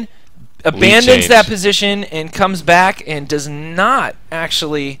position. Abandons that position and comes back and does not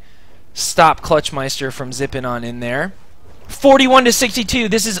actually stop Clutchmeister from zipping on in there. 41 to 62.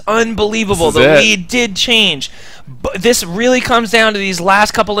 This is unbelievable. The lead did change. But this really comes down to these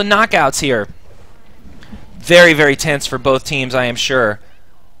last couple of knockouts here. Very tense for both teams, I am sure.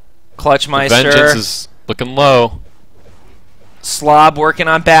 Clutchmeister. Vengeance is looking low. Slob working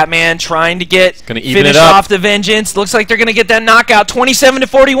on Batman, trying to finish off off the Vengeance. Looks like they're going to get that knockout. 27 to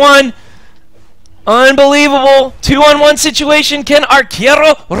 41. Unbelievable. 2-on-1 situation. Can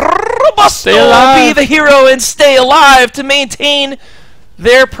Arquero Robusto be the hero and stay alive to maintain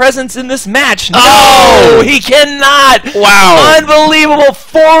their presence in this match? No, he cannot. Wow. Unbelievable.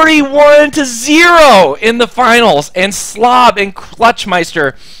 41 to 0 in the finals. And Slob and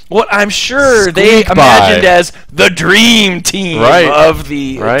Clutchmeister, what I'm sure they imagined as the dream team of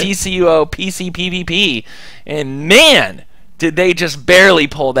the Dcuo PC PvP. And man, did they just barely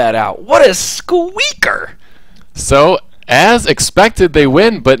pull that out. What a squeaker. So, as expected, they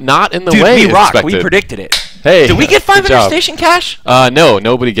win, but not in the way we rocked. expected. We predicted it. Hey, Did we get good 500 job. station cash? No,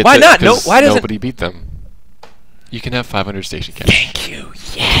 nobody gets Why it. not? No, 'cause why doesn't- nobody beat them? You can have 500 station cash. Thank you.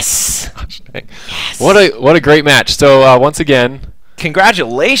 Yes. What a great match. So once again,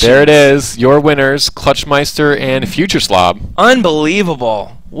 Congratulations. there it is. Your winners, Clutchmeister and Future Slob.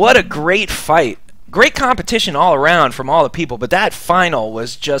 Unbelievable. What a great fight. Great competition all around from all the people, but that final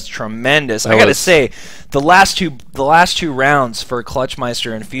was just tremendous. I got to say, the last two rounds for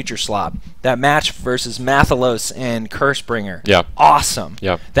Clutchmeister and Future Slob, that match versus Mathalos and Cursebringer, Yeah. awesome.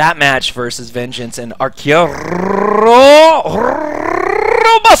 Yeah. That match versus Vengeance and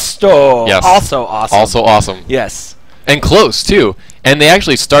Archerobusto, Yes. also awesome. Also awesome. Yes. And close, too. And they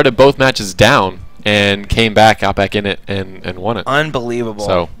actually started both matches down and came back, got back in it, and won it. Unbelievable.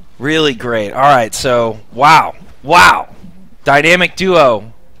 So really great. All right, so wow, dynamic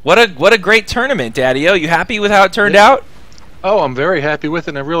duo. What a great tournament, Daddy-O. You happy with how it turned out? Oh, I'm very happy with it,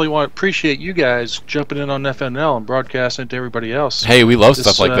 and I really want to appreciate you guys jumping in on FNL and broadcasting to everybody else. hey, we love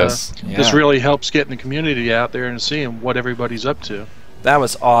stuff like this. This Yeah. really helps getting the community out there and seeing what everybody's up to. That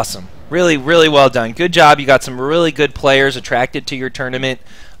was awesome. Really, really well done. Good job. You got some really good players attracted to your tournament.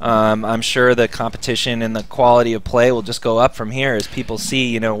 I'm sure the competition and the quality of play will just go up from here as people see,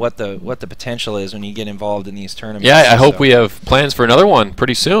 you know, what the potential is when you get involved in these tournaments. Yeah, I hope So, we have plans for another one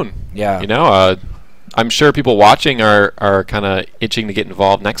pretty soon. Yeah. You know, I'm sure people watching are kind of itching to get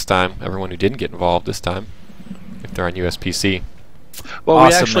involved next time. Everyone who didn't get involved this time, if they're on USPC. Well,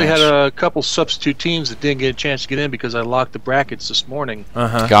 Awesome we actually match. had a couple substitute teams that didn't get a chance to get in because I locked the brackets this morning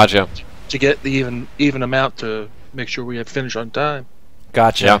Gotcha. to get the even amount to make sure we had finished on time.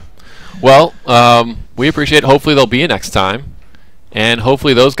 Gotcha. Yeah. Well, we appreciate it. Hopefully they'll be next time, and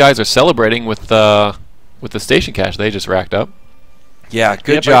hopefully those guys are celebrating with the station cash they just racked up. Yeah,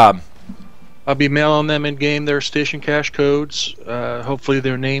 good Yep, job. I'll be mailing them in game their station cash codes. Hopefully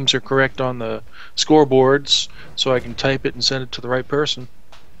their names are correct on the scoreboards, so I can type it and send it to the right person.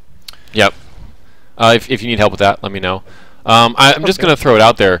 Yep. If you need help with that, let me know. I'm just going to throw it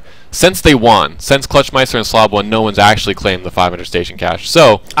out there. Since they won, since Clutchmeister and Slob won, no one's actually claimed the 500 station cash.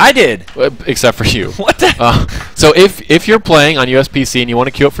 So, I did. except for you. What the? So if you're playing on USPC and you want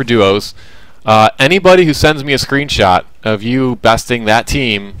to queue up for duos, anybody who sends me a screenshot of you besting that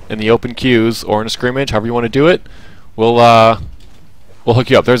team in the open queues or in a scrimmage, however you want to do it, we'll hook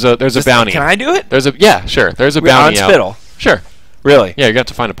you up. There's a bounty. Can I do it? Yeah, sure. There's a On bounty out. Spittle. Sure. Really? Yeah, you're gonna have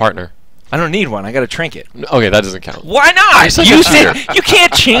to find a partner. I don't need one. I got a trinket. Okay, that doesn't count. Why not? such a You cheater. said you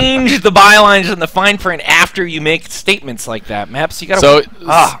can't change the bylines and the fine print after you make statements like that, Maps. You gotta. So,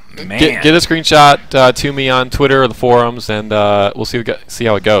 man. get a screenshot to me on Twitter or the forums, and we'll see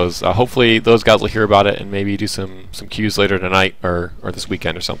how it goes. Hopefully, those guys will hear about it and maybe do some queues later tonight or this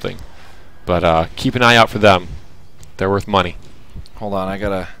weekend or something. But keep an eye out for them. They're worth money. Hold on, I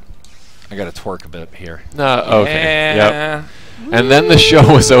gotta twerk a bit here. Okay. Yep. Yeah. And then the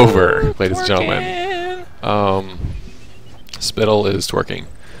show was over, ladies and gentlemen. Spittle is twerking.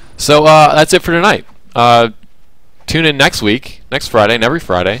 So that's it for tonight. Tune in next week, next Friday, and every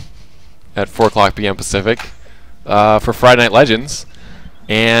Friday at 4 o'clock p.m. Pacific for Friday Night Legends.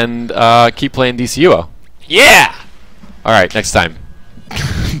 And keep playing Dcuo. Yeah. All right, next time.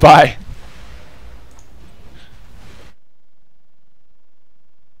 Bye.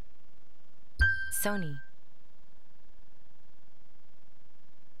 Sony.